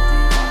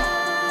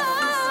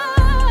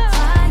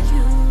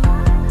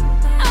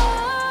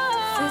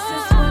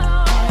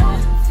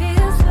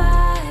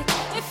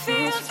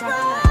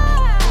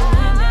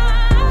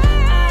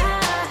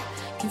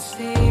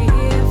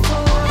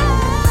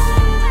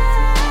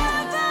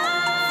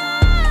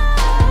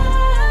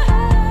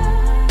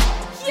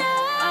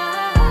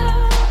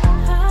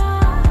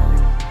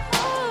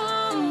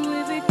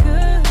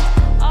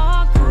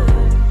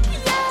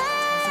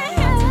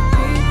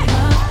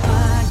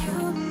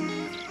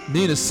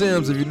Nina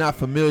Sims, if you're not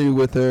familiar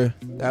with her,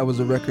 that was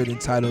a record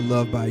entitled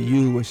Love by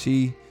You, where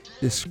she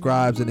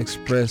describes and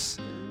expresses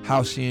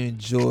how she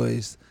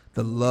enjoys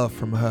the love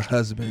from her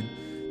husband.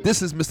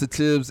 This is Mr.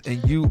 Tibbs,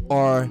 and you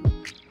are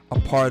a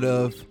part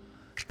of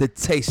the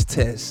taste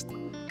test.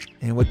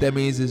 And what that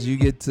means is you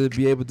get to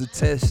be able to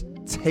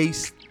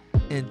taste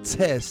and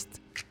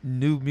test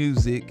new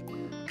music,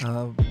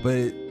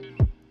 but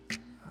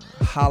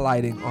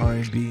highlighting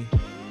R&B.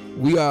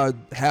 We are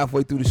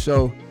halfway through the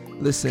show.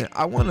 Listen,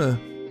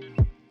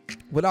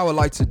 what I would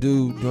like to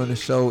do during the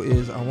show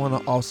is I want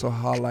to also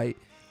highlight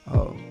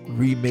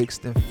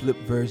remixed and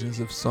flipped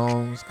versions of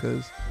songs,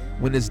 because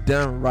when it's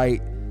done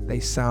right, they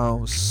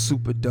sound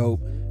super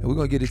dope. And we're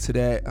going to get into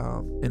that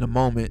in a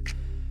moment.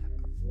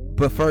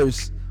 But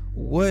first,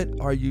 what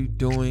are you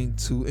doing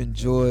to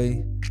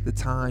enjoy the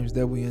times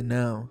that we're in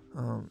now?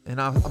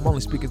 And I'm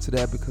only speaking to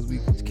that because we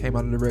came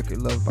out of the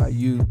record Love by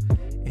You,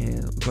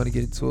 and we're going to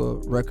get into a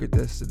record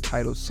that's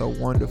entitled So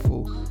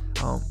Wonderful.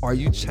 Are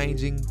you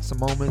changing some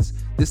moments?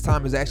 This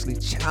time is actually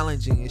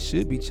challenging. It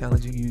should be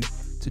challenging you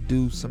to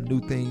do some new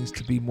things,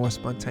 to be more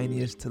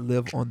spontaneous, to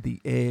live on the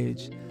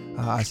edge.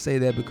 I say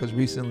that because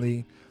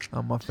recently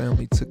my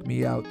family took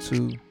me out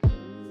to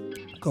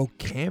go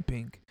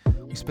camping.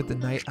 We spent the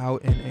night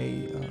out in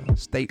a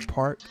state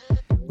park,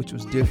 which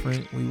was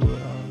different.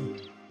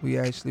 We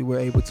actually were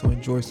able to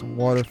enjoy some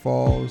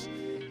waterfalls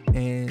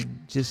and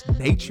just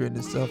nature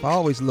and stuff. I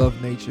always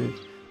love nature,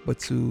 but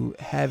to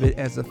have it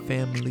as a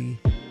family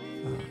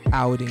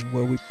outing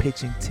where we're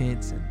pitching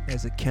tents and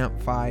as a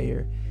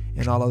campfire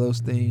and all of those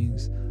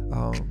things.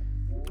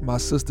 My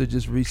sister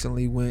just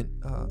recently went,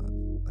 I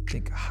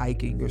think,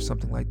 hiking or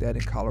something like that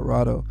in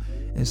Colorado.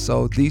 And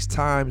so these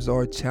times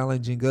are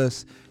challenging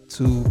us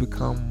to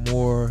become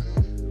more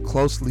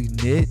closely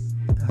knit.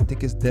 I think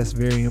that's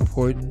very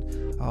important.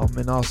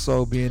 And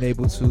also being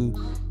able to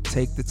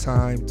take the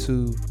time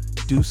to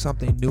do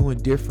something new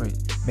and different.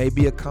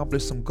 Maybe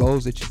accomplish some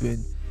goals that you've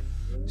been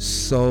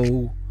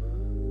so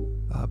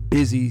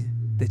busy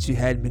that you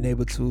hadn't been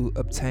able to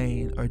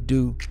obtain or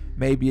do.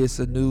 Maybe it's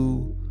a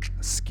new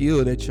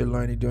skill that you're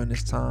learning during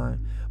this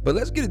time. But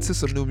let's get into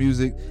some new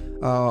music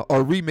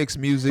or remix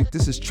music.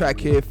 This is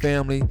Trackhead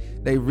Family.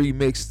 They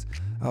remixed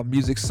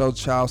music So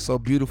Child, So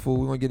Beautiful.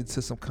 We're going to get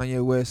into some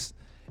Kanye West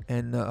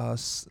and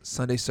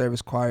Sunday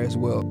Service Choir as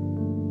well.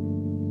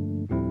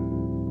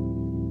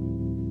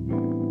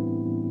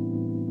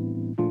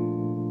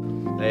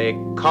 They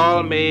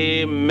call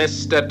me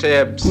Mr.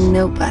 Tibbs.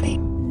 Nobody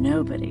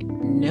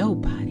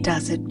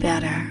does it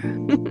better.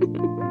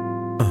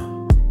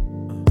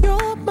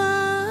 You're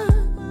my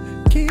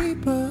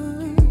keeper,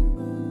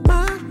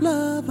 my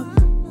lover,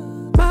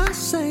 my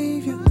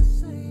savior.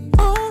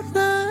 All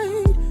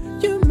night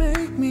you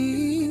make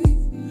me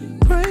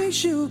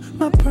praise you.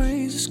 My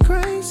praise is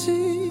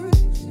crazy.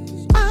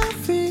 I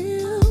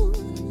feel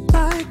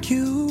like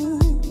you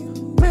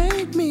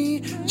made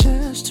me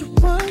just to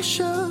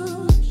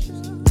worship.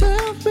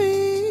 Tell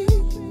me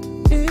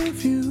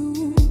if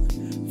you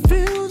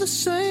feel the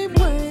same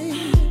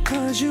way,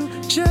 'cause you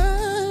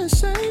just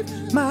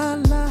saved my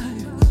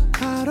life.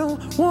 I don't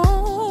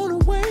wanna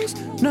waste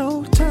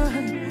no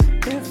time.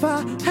 If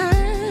I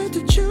had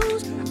to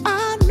choose,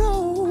 I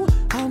know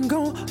I'm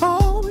gonna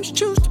always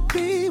choose to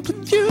be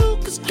with you.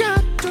 'Cause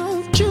God,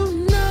 don't you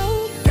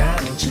know? God,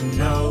 don't you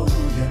know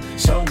you're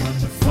so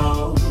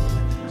wonderful?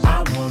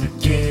 I wanna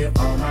give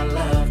all my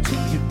love to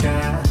you,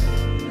 God.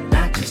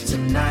 Not just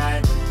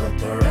tonight, but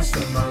the rest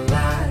of my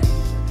life.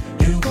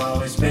 You've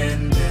always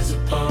been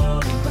visible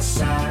in my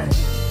side.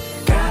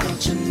 God,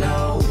 don't you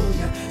know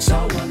you're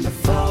so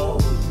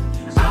wonderful?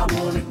 I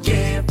wanna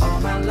give all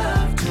my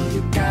love to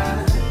you,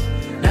 God.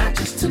 Not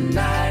just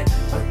tonight,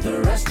 but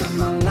the rest of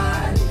my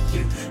life.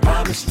 You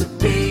promised to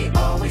be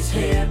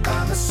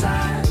other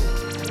side.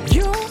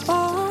 You're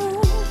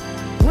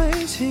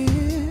always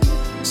here,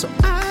 so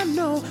I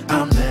know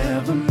I'll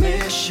never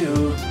miss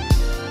you.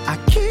 I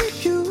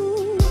keep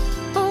you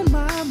on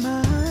my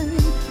mind.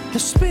 Your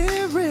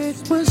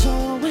spirit was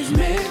always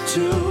Meant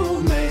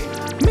to make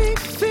me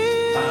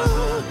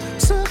feel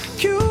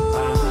secure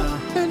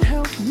and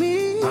help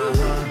me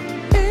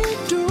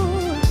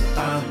endure.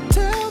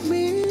 Tell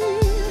me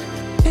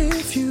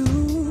if you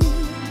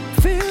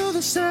feel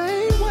the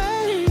same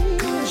way,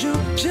 'cause you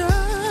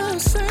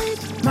just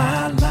saved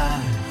my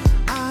life.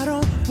 I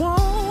don't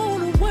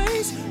wanna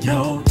waste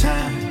no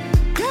time.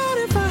 God,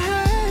 if I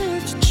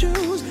had to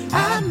choose,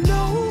 I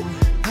know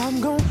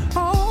I'm gonna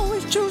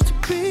always choose to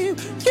be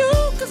you,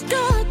 'cause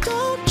God,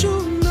 don't you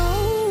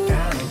know?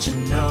 God, don't you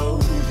know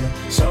you're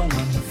so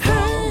wonderful?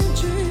 Hey,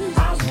 Jesus,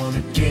 I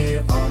wanna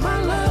give all my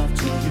love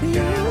to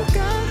you,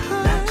 God.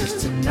 Not just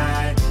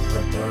tonight,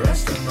 but the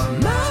rest of my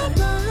life.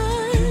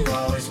 You've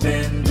always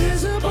been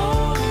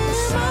visible in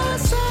my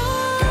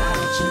side. God,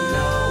 don't you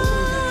know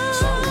you're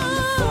so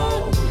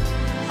wonderful?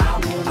 I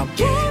wanna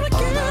give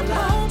all my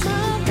love to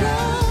you,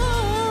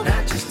 God.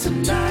 Not just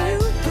tonight,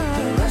 but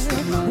the rest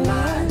of my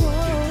life.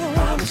 You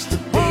promised to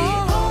be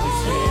always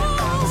here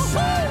by my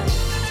side.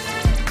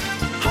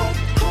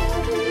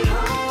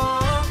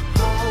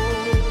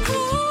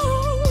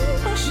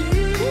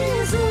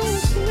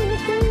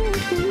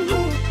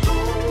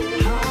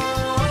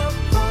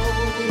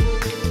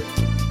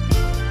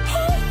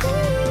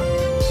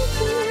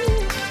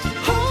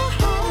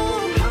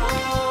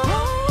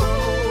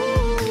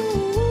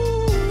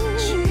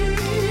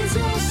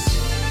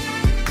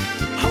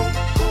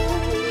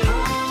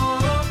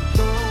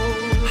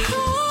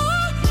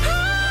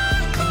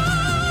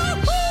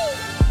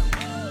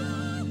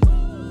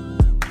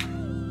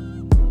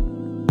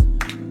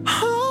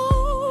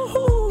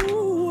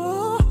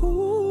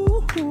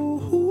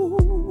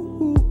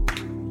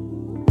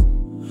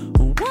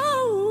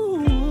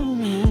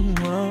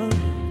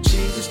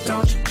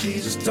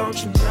 Jesus, don't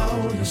you know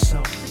you're so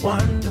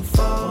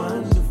wonderful,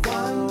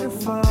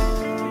 wonderful.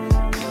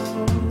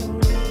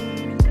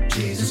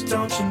 Jesus,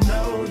 don't you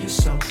know you're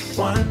so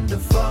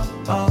wonderful.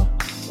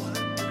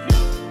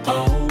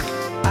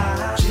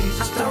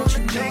 Jesus, don't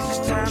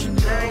you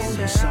know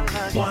you're so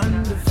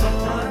wonderful,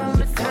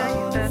 wonderful.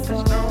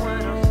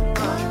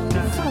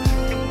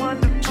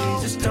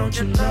 Jesus, don't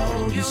you know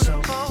you're so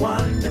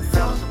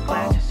wonderful.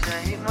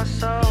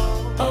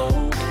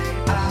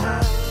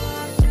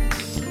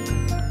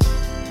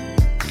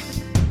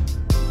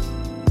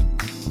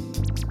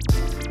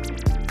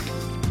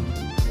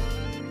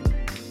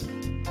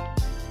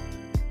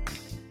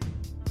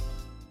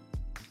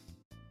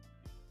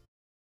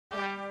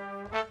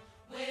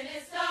 When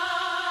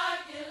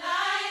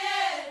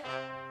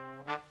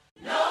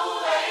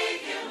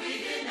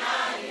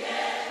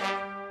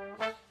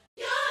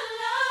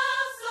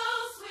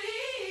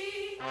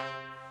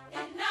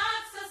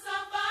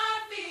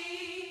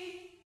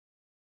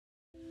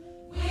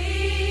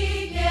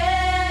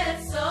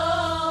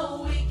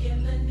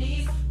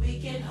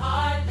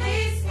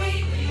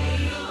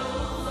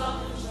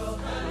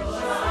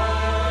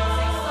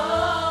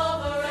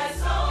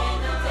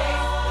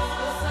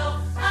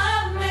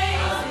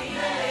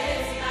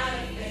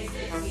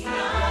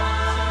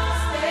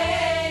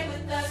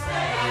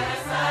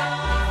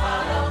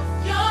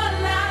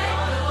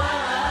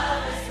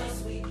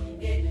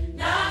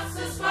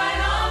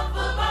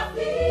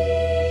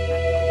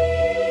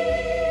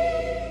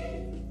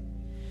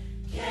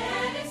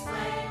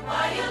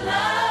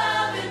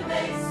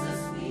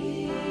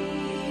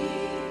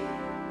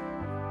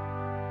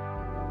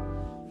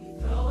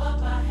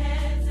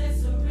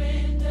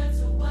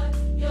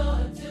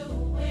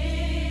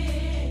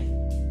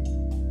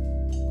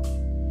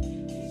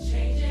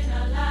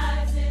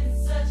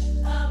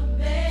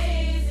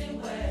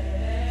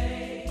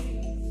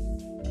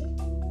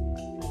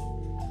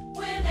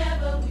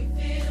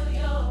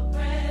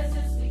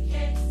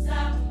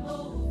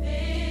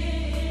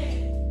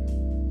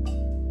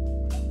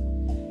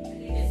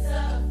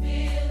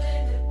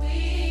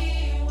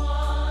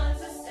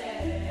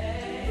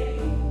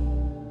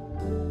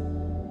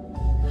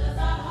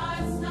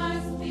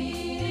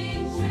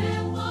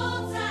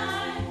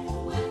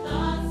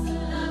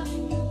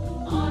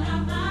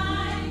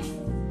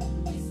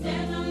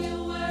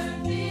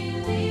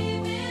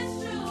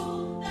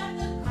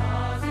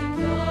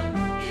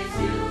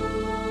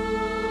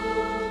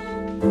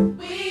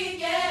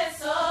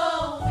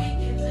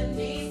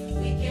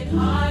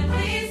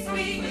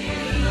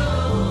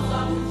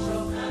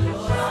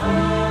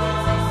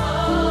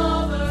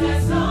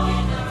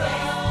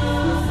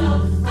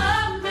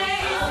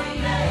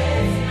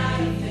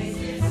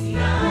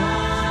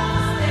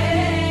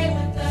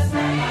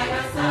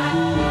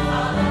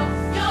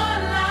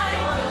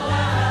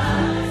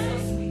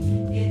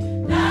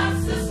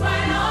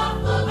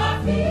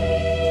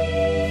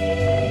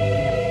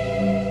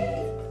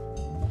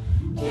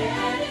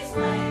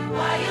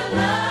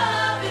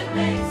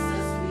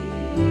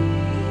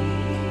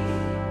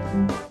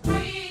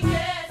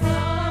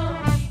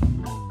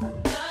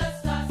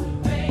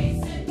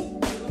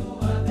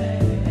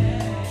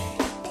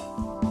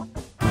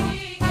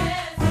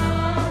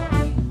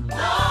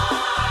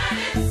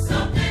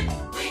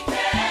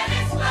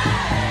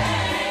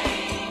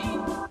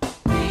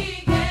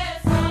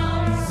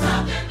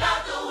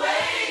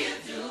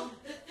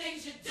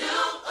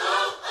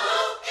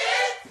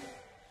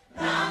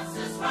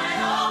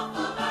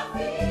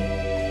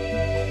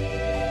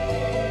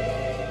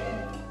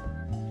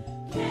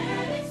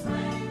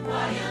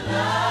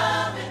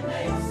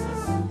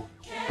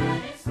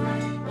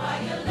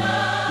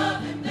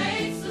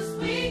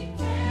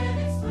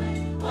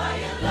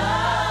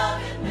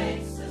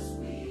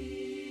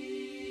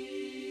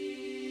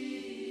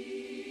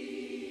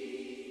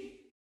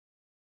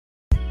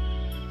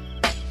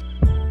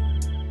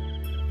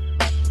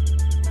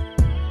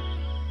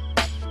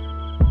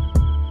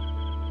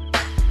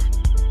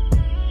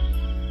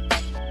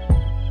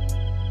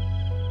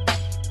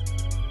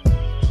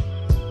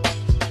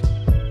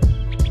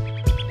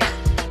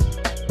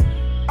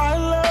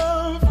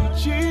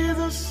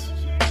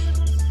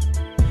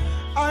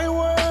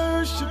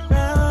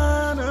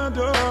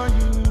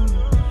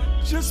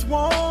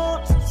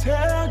want to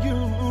tell you,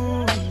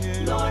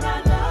 yeah. Lord,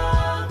 I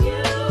love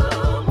you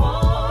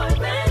more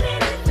than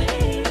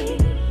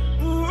anything.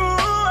 Ooh,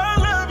 I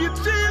love you,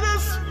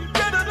 Jesus.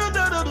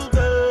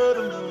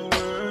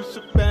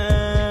 Worship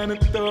and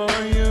adore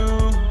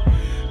you.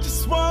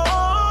 Just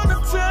want to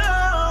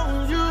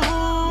tell you,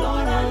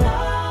 Lord, I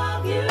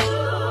love you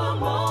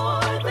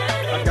more than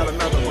anything. I got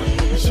another one.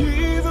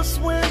 Jesus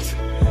went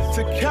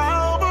to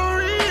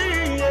Calvary,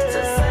 yeah,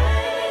 to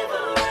save a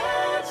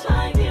wretch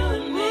like you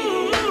and me.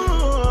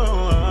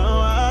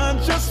 Ooh, I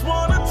just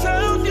want to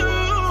tell you,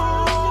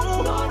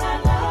 Lord, I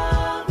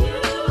love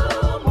you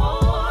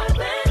more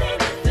than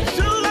anything.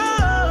 your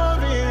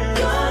love is,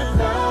 Your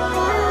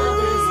love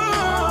is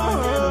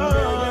more than a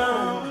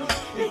million.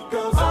 It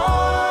goes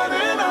on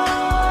and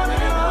on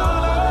and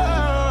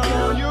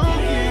on. you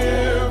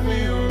give me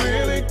a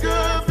really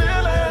good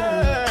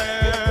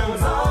feeling. It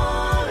goes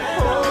on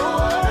and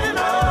on and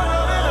on.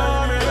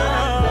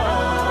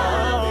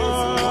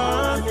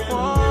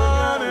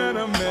 One in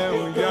a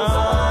million.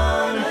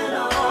 On and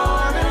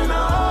on and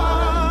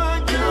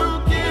on.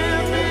 You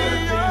give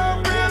me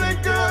a really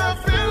good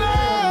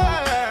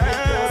feeling.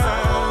 Your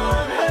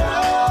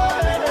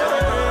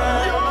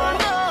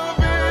love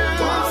is,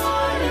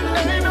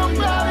 ain't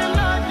nobody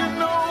like you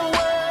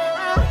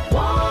nowhere.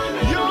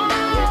 Your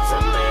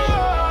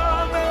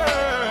love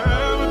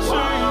never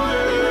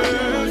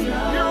changes.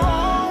 You're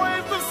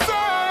always the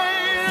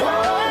same.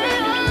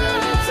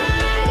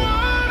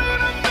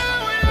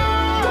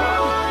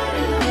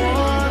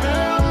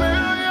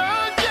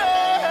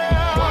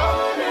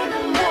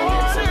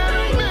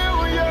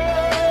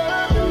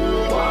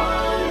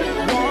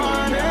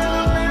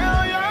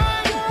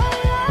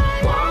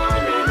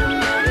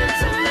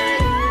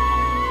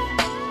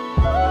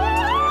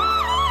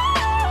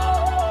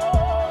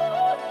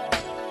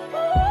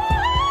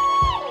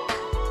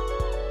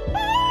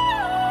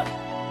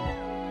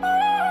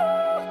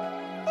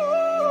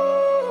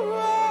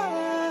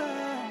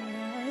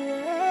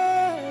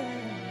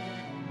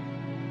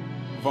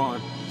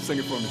 Vaughn, sing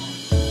it for me.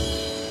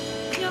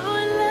 Your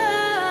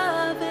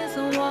love is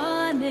a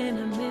one in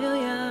a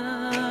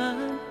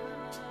million.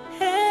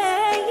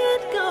 Hey,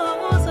 it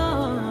goes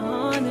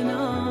on and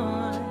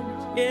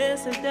on.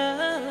 Yes, it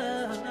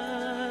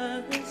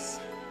does.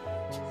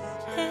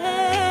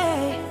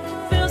 Hey,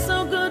 feels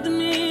so good to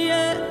me,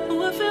 yeah.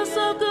 Oh, it feels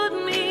so good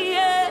to me,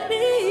 yeah.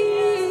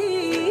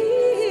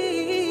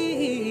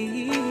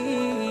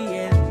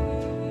 Yeah.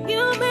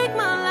 You make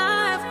my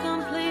life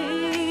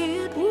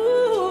complete.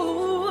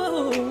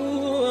 Ooh,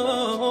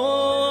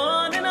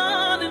 on and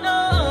on and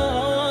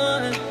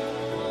on.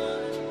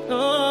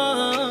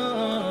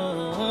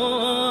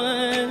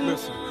 On.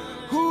 Listen.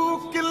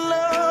 Who can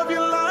love you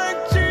like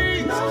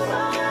Jesus?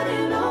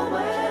 Nobody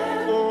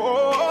nowhere.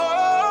 Oh,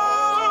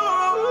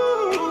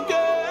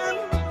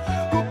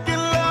 who can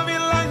love you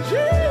like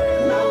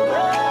Jesus?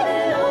 Nobody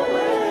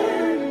nowhere.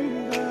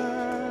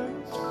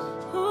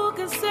 Who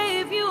can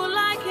save you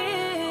like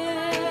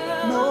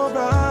him?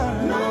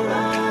 Nobody.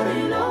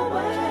 Nobody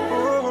nowhere.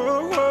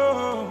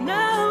 Oh,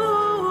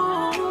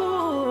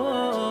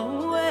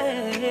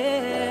 Nowhere.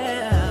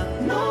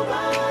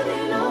 Nobody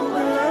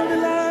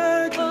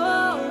nowhere.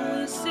 Oh,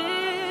 you're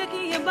sick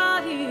in your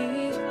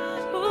body.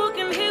 Who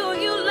can heal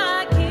you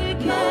like he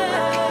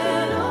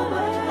can? oh,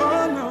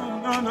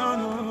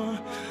 no.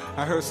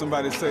 I heard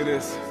somebody say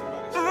this.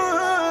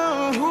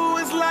 Who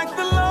is like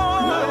the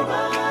Lord?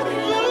 Nobody Ooh,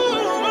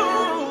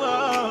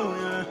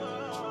 yeah.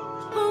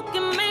 Who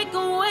can make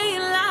a way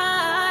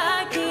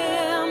like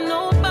him?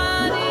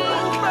 Nobody.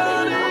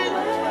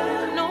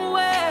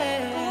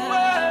 Nowhere.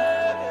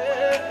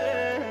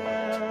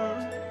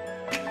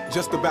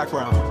 Just the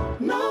background.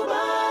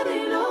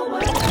 Nobody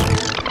nowhere.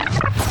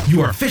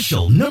 Your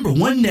official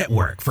 #1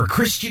 network for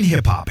Christian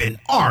hip hop and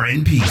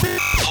R&B.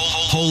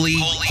 Holy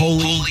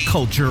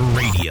Culture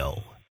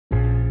Radio.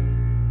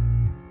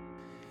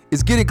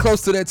 It's getting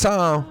close to that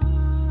time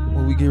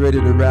when we get ready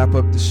to wrap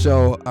up the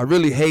show. I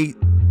really hate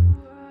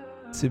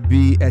to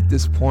be at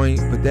this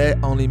point, but that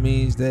only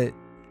means that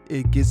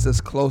it gets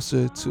us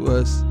closer to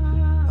us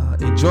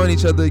enjoying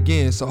each other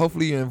again. So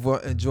hopefully you're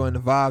enjoying the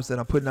vibes that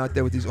I'm putting out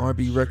there with these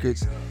R&B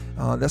records.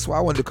 That's why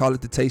I wanted to call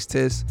it the Taste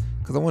Test,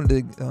 because I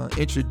wanted to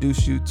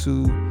introduce you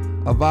to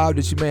a vibe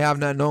that you may have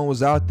not known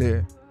was out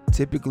there.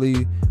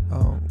 Typically,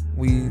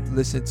 we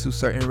listen to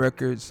certain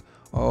records,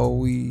 or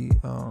we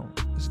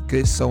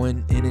get so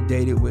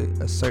inundated with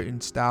a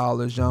certain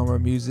style or genre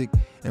of music,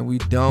 and we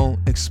don't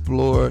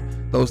explore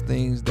those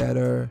things that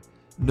are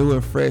new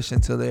and fresh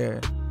until they're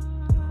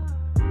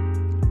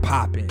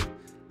popping.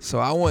 So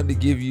I wanted to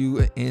give you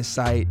an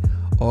insight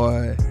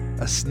or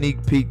a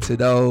sneak peek to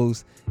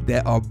those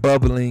that are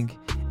bubbling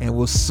and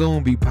will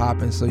soon be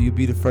popping, so you'll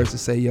be the first to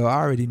say, yo, I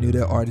already knew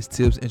that artist.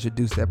 Tibbs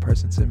introduced that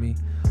person to me,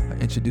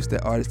 introduced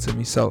that artist to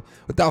me. So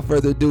without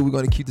further ado, we're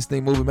going to keep this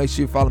thing moving. Make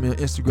sure you follow me on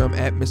Instagram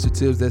at Mr.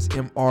 Tibbs. That's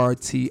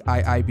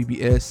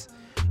MRTIIBBS.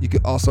 You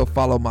can also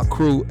follow my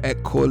crew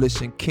at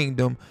Coalition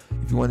Kingdom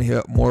if you want to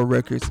hear more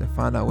records and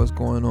find out what's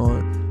going on.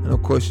 And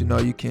of course, you know,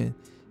 you can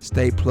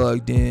stay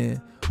plugged in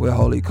with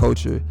Holy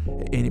Culture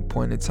at any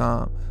point in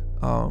time.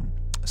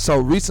 So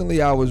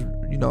recently I was,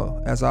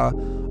 as I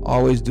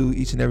always do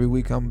each and every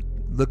week, I'm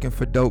looking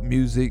for dope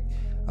music,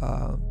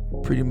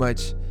 pretty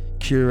much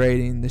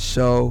curating the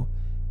show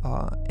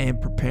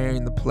and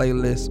preparing the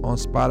playlist on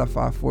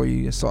Spotify for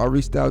you. And so I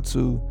reached out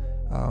to,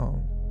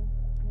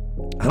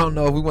 I don't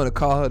know if we want to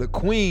call her the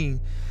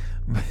queen,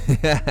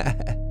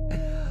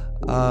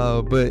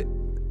 but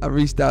I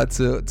reached out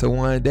to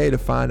One Day to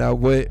find out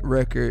what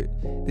record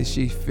that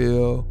she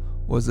feel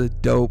was a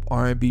dope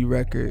R&B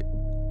record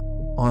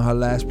on her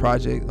last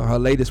project, or her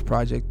latest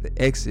project, The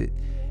Exit.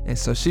 And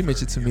so she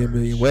mentioned to me A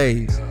Million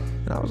Ways,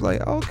 and I was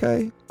like,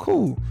 okay,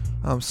 cool.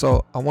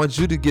 So I want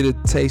you to get a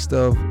taste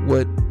of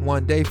what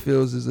One Day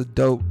feels is a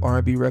dope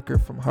R&B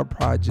record from her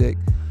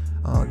project.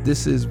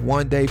 This is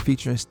One Day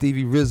featuring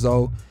Stevie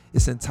Rizzo.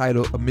 It's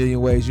entitled A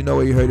Million Ways. You know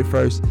where you heard it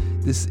first.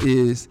 This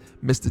is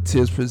Mr.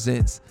 Tibbs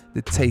presents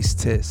The Taste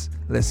Test.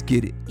 Let's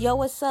get it. Yo,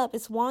 what's up?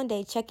 It's One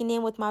Day checking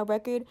in with my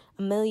record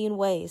A Million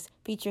Ways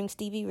featuring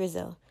Stevie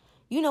Rizzo.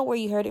 You know where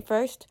you heard it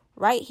first.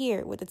 Right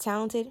here with the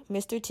talented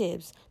Mr.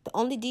 Tibbs, the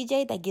only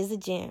DJ that gives a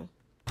jam.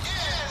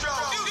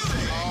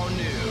 All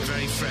new,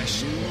 very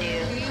fresh.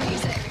 New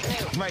music.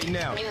 Right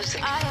now.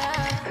 Music.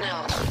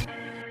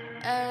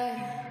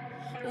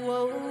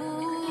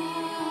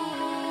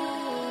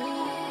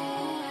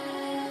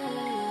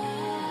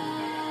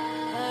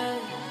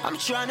 I'm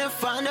trying to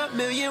find a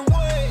million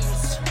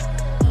ways.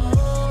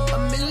 A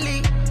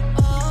million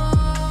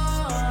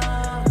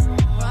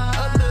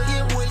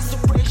ways to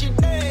praise your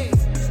name.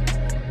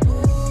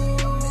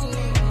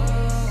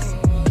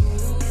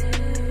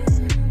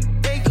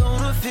 They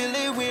gonna feel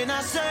it when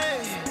I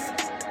say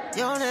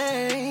your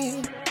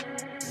name.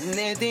 And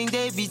they think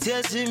they be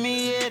testing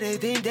me, yeah, they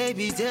think they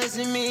be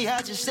testing me.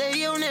 I just say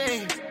your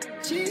name,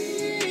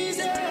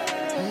 Jesus.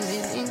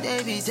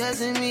 They be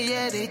testing me,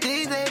 yeah, they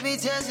think they be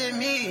testing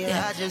me.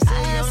 Yeah, I just say I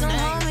had your some name.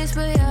 homies,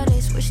 but yeah,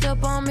 they switched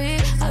up on me.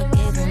 I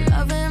gave them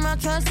love and my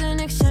trust in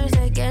exchange,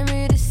 they gave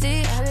me the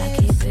seat. I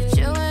keep it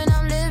chill when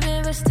I'm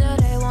living, but still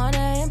they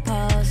wanna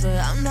impose. But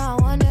I'm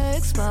not one to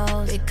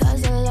expose,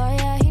 because the Lord,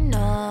 yeah, he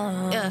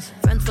knows. Yeah,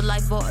 friends for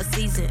life for a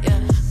season.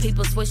 Yeah,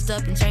 people switched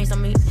up and changed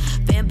on me.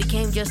 Fam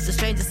became just a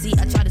stranger. See,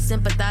 I try to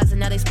sympathize and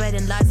now they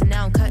spreading lies, and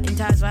now I'm cutting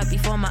ties right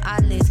before my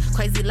eyelids.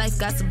 Crazy life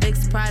got some big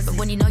surprise, but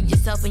when you know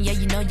yourself and yeah,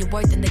 you know your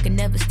worth, and they can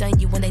never stun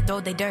you when they throw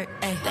their dirt.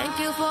 Ay. Thank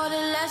you for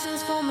the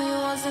lessons for me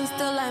once and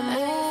still I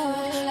move.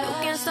 You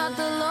can't stop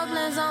the Lord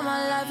plans on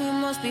my life, you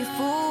must be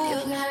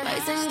fooled.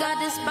 Praising God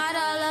despite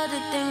all of the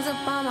things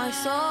upon my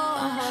soul.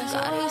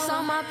 God, he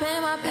saw my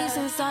pain, my peace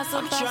inside, so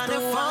I'm that's trying the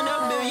to find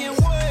wall. a million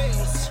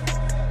ways.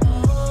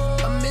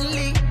 A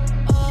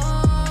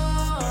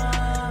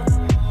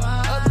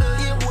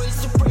million ways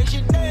to praise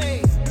your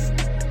name.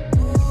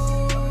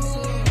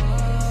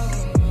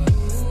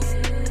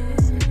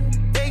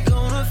 They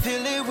gonna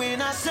feel it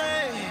when I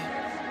say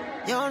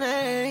your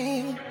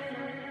name.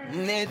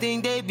 And they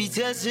think they be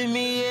testing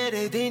me, yeah,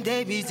 they think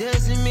they be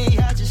testing me.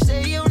 I just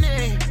say your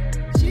name,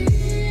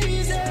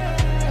 Jesus.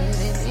 And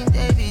they think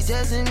they be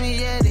testing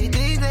me, yeah, they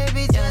think they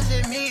be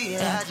testing me.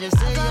 I just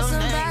say I got your some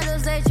name.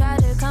 battles, they try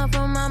to come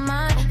from my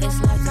mind. It's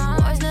like the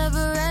war's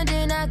never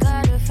ending, I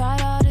gotta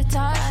fight all the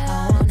time.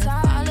 I wanna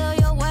follow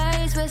your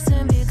ways, but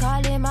sin be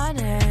calling my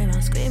name.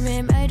 I'm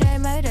screaming, Mayday,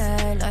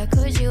 Mayday, like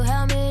could you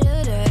help me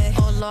today?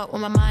 Oh Lord,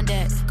 where my mind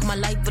at? Cause my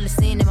life full of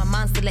sin and my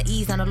mind still at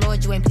ease. Now the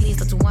Lord, you ain't pleased,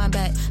 so to wind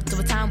back to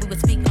a time we would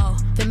speak. Oh,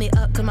 fill me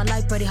up, cause my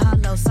life pretty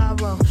hollow.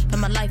 Sorrow, and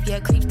my life, yeah,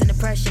 it creeps in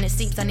depression. It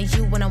seeps, I need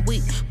you when I'm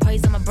weak.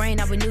 Praise on my brain,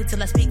 I renew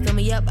till I speak. Fill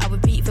me up, I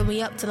repeat, fill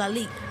me up till I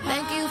leak.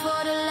 Thank you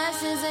for the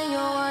lessons in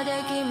your word,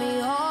 they keep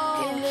me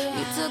whole.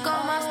 You took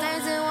all my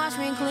stains and washed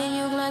me clean,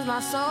 you cleansed my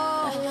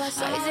soul.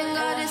 Praising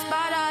God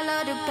despite all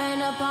of the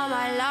pain upon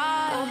my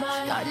life.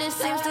 Darkness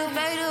seems to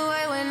fade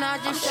away when I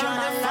just shine my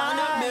Trying to find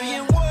a light.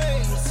 million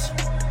ways.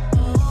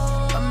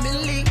 A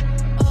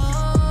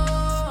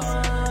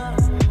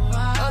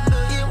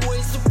million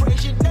ways to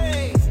praise your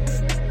name.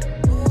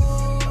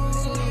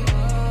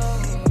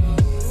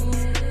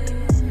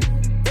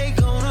 They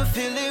gonna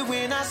feel it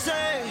when I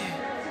say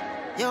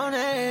your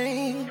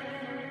name.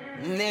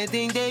 And they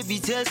think they be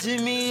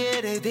testing me,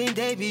 yeah, they think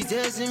they be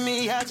testing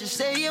me. I just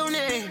say your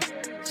name,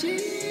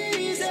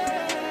 Jesus.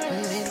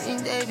 And they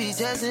think they be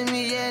testing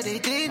me, yeah, they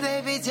think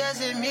they be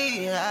testing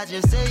me. I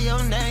just say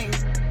your name.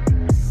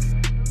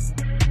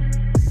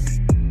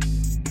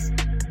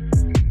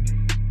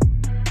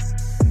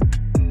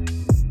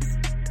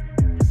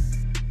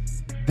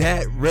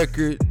 That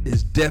record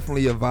is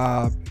definitely a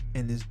vibe,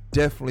 and is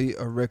definitely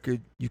a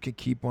record you can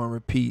keep on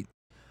repeat.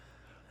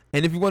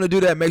 And if you want to do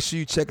that, make sure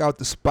you check out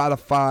the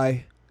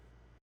Spotify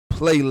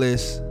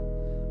playlist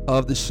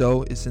of the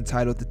show. It's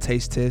entitled The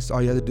Taste Test.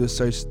 All you have to do is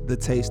search The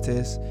Taste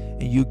Test,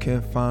 and you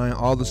can find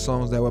all the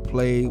songs that were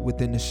played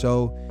within the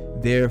show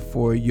there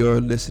for your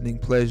listening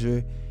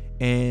pleasure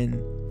and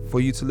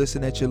for you to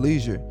listen at your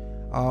leisure.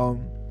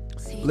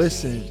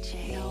 Listen,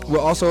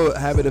 we'll also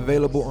have it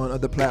available on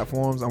other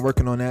platforms. I'm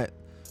working on that.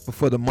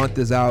 Before the month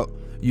is out,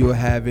 we'll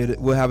have it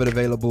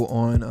available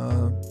on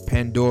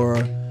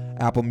Pandora,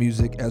 Apple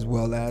Music, as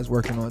well as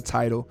working on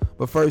Tidal.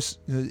 But first,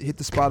 hit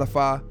the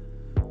Spotify,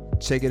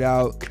 check it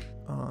out,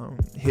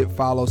 hit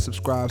follow,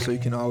 subscribe, so you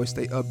can always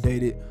stay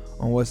updated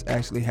on what's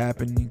actually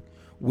happening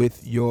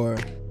with your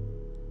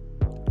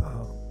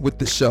with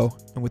the show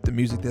and with the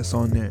music that's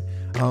on there.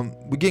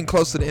 We're getting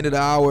close to the end of the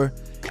hour,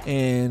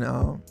 and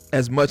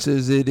as much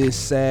as it is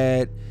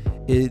sad,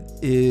 it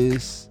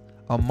is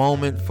a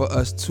moment for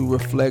us to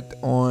reflect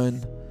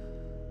on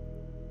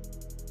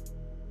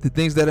the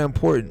things that are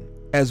important,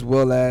 as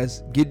well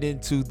as getting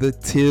into the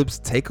Tibbs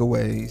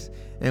takeaways.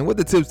 And what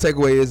the Tibbs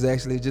takeaway is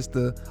actually just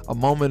a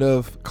moment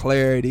of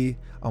clarity,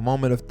 a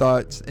moment of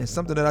thoughts, and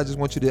something that I just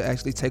want you to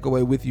actually take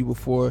away with you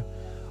before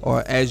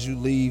or as you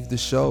leave the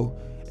show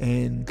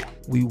and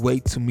we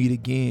wait to meet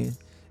again.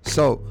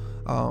 So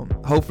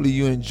hopefully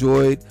you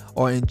enjoy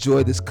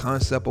this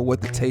concept of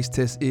what the taste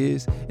test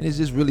is, and it's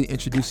just really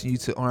introducing you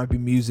to R&B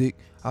music.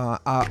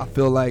 I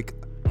feel like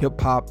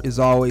hip-hop is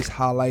always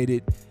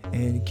highlighted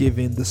and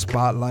given the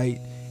spotlight,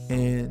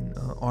 and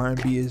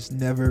R&B is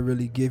never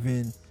really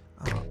given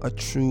a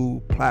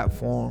true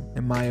platform,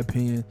 in my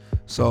opinion.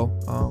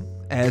 So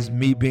as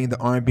me being the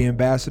R&B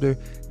ambassador,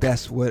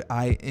 that's what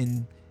I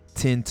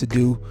intend to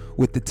do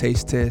with the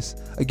taste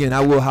test. Again, I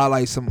will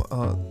highlight some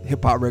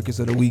hip-hop records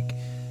of the week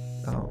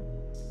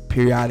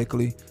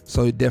periodically,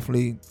 so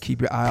definitely keep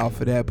your eye out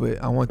for that.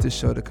 But I want this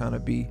show to kind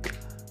of be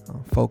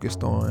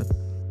focused on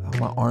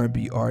my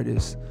R&B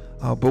artists.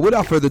 But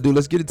without further ado,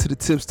 let's get into the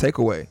Tibbs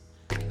takeaway.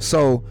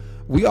 So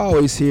we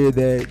always hear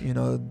that,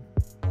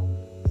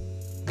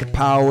 the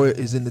power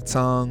is in the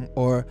tongue,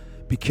 or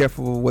be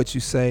careful of what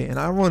you say. And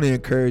I want to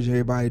encourage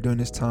everybody during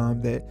this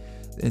time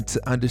and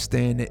to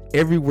understand that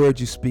every word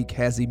you speak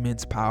has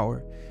immense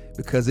power,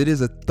 because it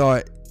is a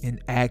thought in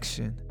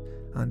action.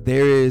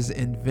 There is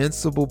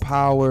invincible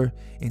power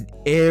in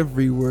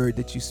every word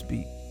that you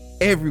speak.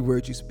 Every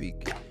word you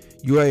speak.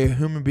 You are a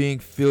human being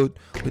filled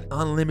with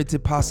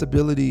unlimited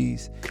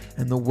possibilities,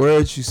 and the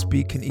words you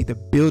speak can either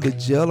build a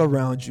jail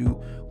around you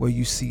where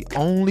you see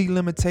only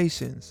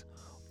limitations,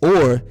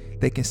 or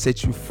they can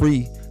set you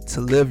free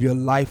to live your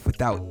life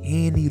without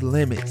any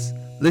limits.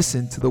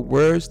 Listen to the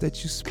words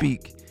that you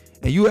speak,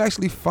 and you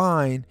actually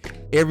find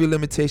every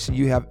limitation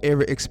you have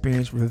ever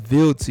experienced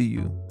revealed to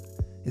you.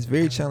 It's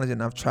very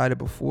challenging. I've tried it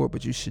before,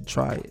 but you should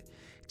try it.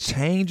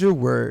 Change your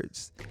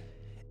words,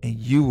 and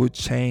you will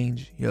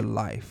change your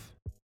life.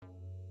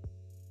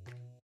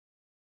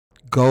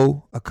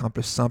 Go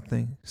accomplish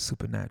something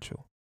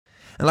supernatural.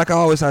 And like I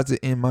always have to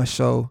end my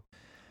show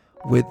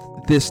with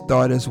this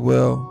thought as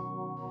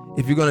well.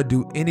 If you're going to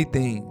do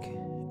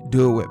anything,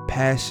 do it with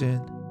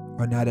passion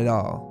or not at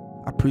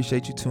all. I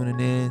appreciate you tuning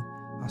in.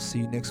 I'll see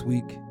you next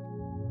week.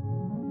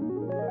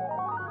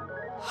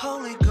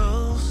 Holy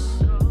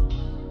Ghost,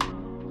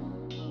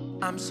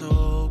 I'm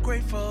so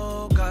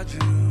grateful, God, you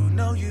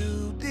know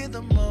you did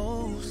the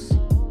most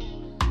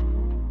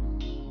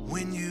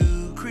when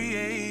you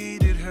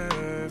created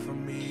her for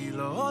me,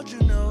 Lord, you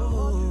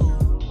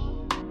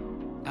know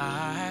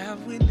I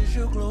have witnessed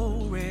your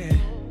glory,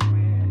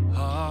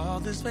 all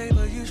this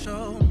favor you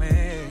showed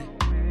me.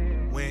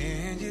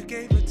 When you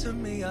gave it to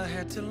me, I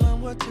had to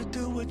learn what to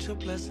do with your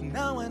blessing.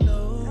 Now I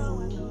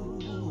know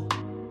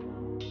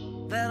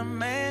that a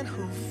man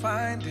who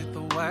findeth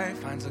the wife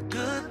finds a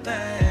good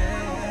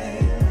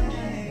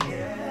thing.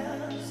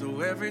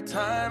 So every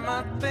time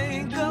I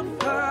think of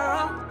her,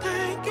 I'm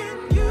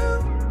thanking you.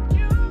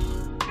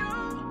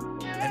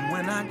 And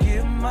when I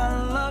give my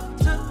love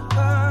to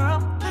her,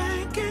 I'm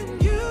thanking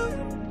you.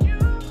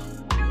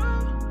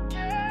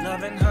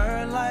 Loving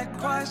her like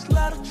Christ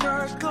loved the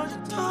church, 'cause you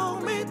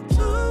told me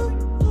to.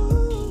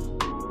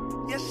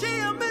 Yeah, she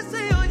a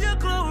missing on your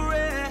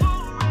glory.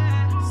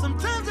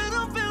 Sometimes I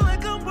don't feel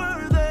like I'm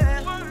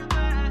worthy,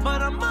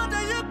 but I'm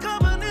under your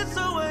covenant,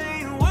 so I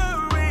ain't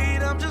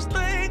worried. I'm just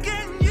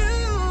thanking you.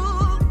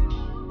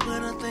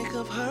 When I think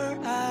of her,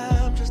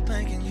 I'm just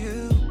thanking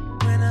you.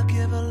 When I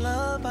give her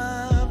love,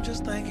 I'm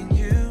just thanking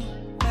you.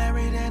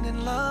 Married and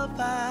in love,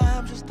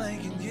 I'm just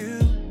thanking you.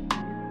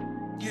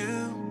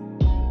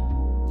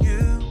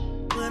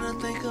 When I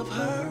think of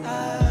her,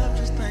 I'm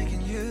just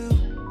thanking you.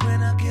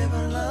 When I give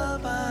her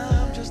love,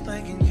 I'm just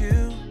thanking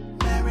you.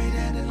 Married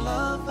and in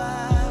love,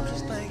 I'm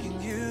just thanking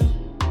you.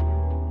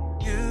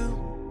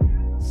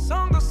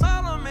 Song of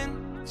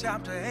Solomon,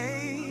 chapter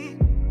 8.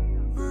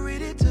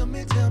 Read it to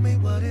me, tell me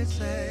what it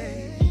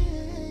says.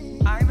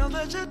 I know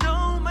that you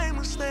don't make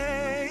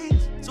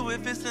mistakes, so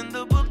if it's in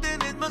the book,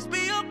 then it must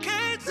be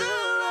okay to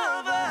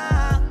love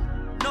her.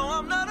 No,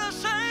 I'm not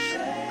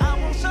ashamed, I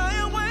won't shy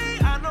away.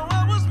 I know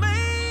I was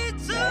made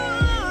to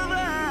love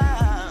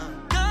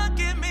her. God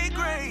give me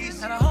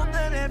grace, and I hope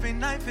that every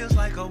night feels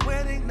like a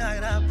wedding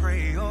night. I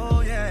pray,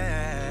 oh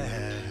yeah.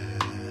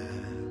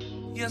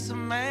 Yes, a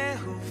man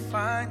who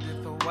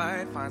findeth a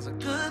wife finds a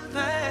good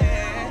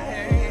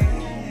thing.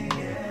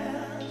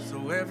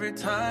 So every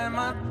time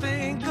I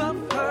think of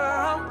her,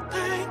 I'm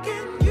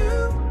thanking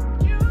you.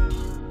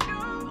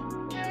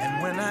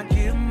 And when I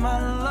give my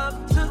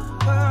love to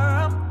her,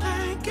 I'm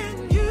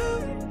thanking you.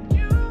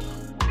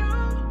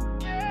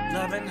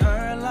 Loving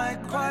her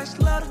like Christ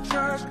loved the church.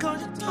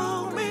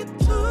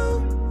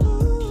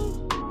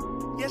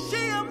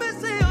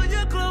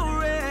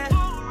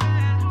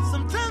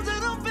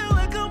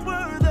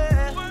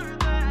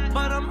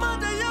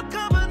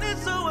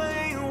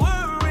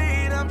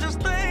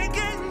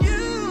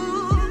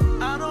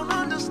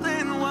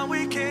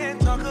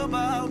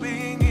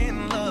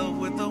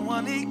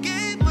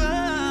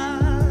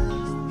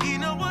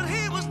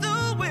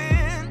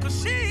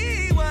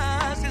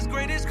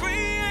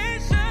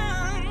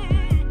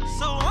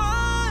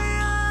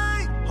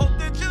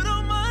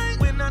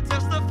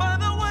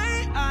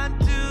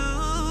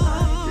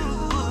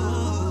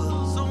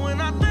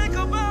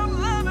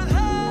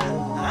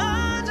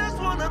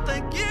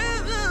 thank you.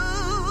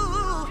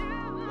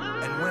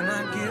 And when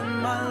I give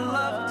my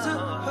love to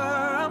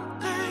her, I'm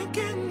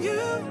thanking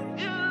you.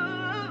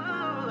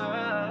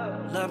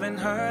 Loving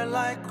her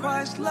like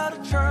Christ loved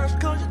the church,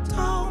 'cause you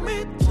told me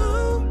to.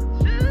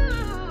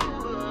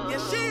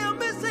 Yeah, she a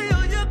missy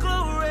on your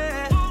glory.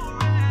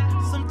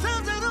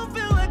 Sometimes I don't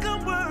feel like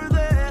I'm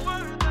worthy,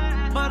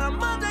 but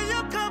I'm under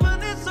your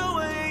covenant, so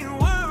I ain't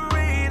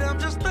worried. I'm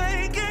just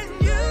thanking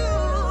you.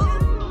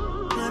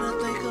 When I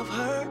think of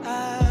her,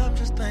 I'm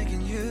just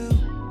thanking you.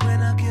 When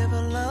I give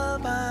her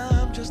love,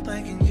 I'm just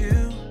thanking you.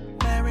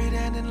 Married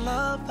and in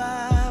love,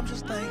 I'm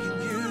just thanking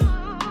you.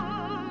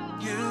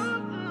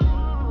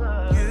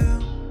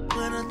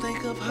 When I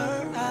think of her,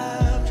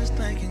 I'm just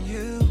thanking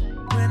you.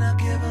 When I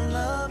give her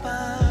love,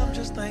 I'm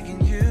just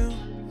thanking you.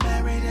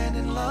 Married and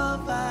in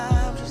love,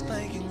 I'm just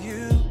thanking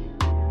you.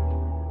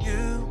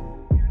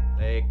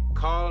 They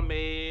call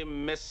me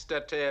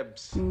Mr.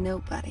 Tibbs.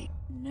 Nobody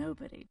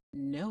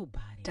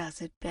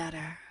does it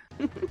better.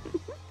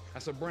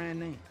 That's a brand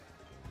name.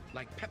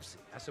 Like Pepsi,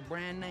 that's a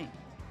brand name.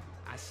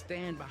 I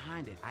stand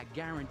behind it. I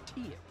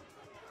guarantee it.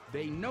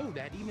 They know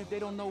that, even if they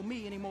don't know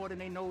me any more than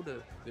they know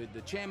the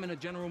chairman of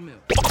General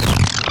Mills.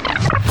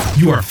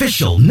 Your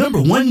official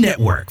 #1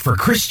 network for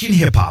Christian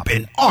hip hop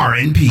and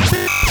R&B.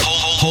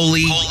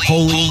 Holy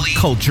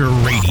Culture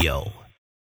Radio.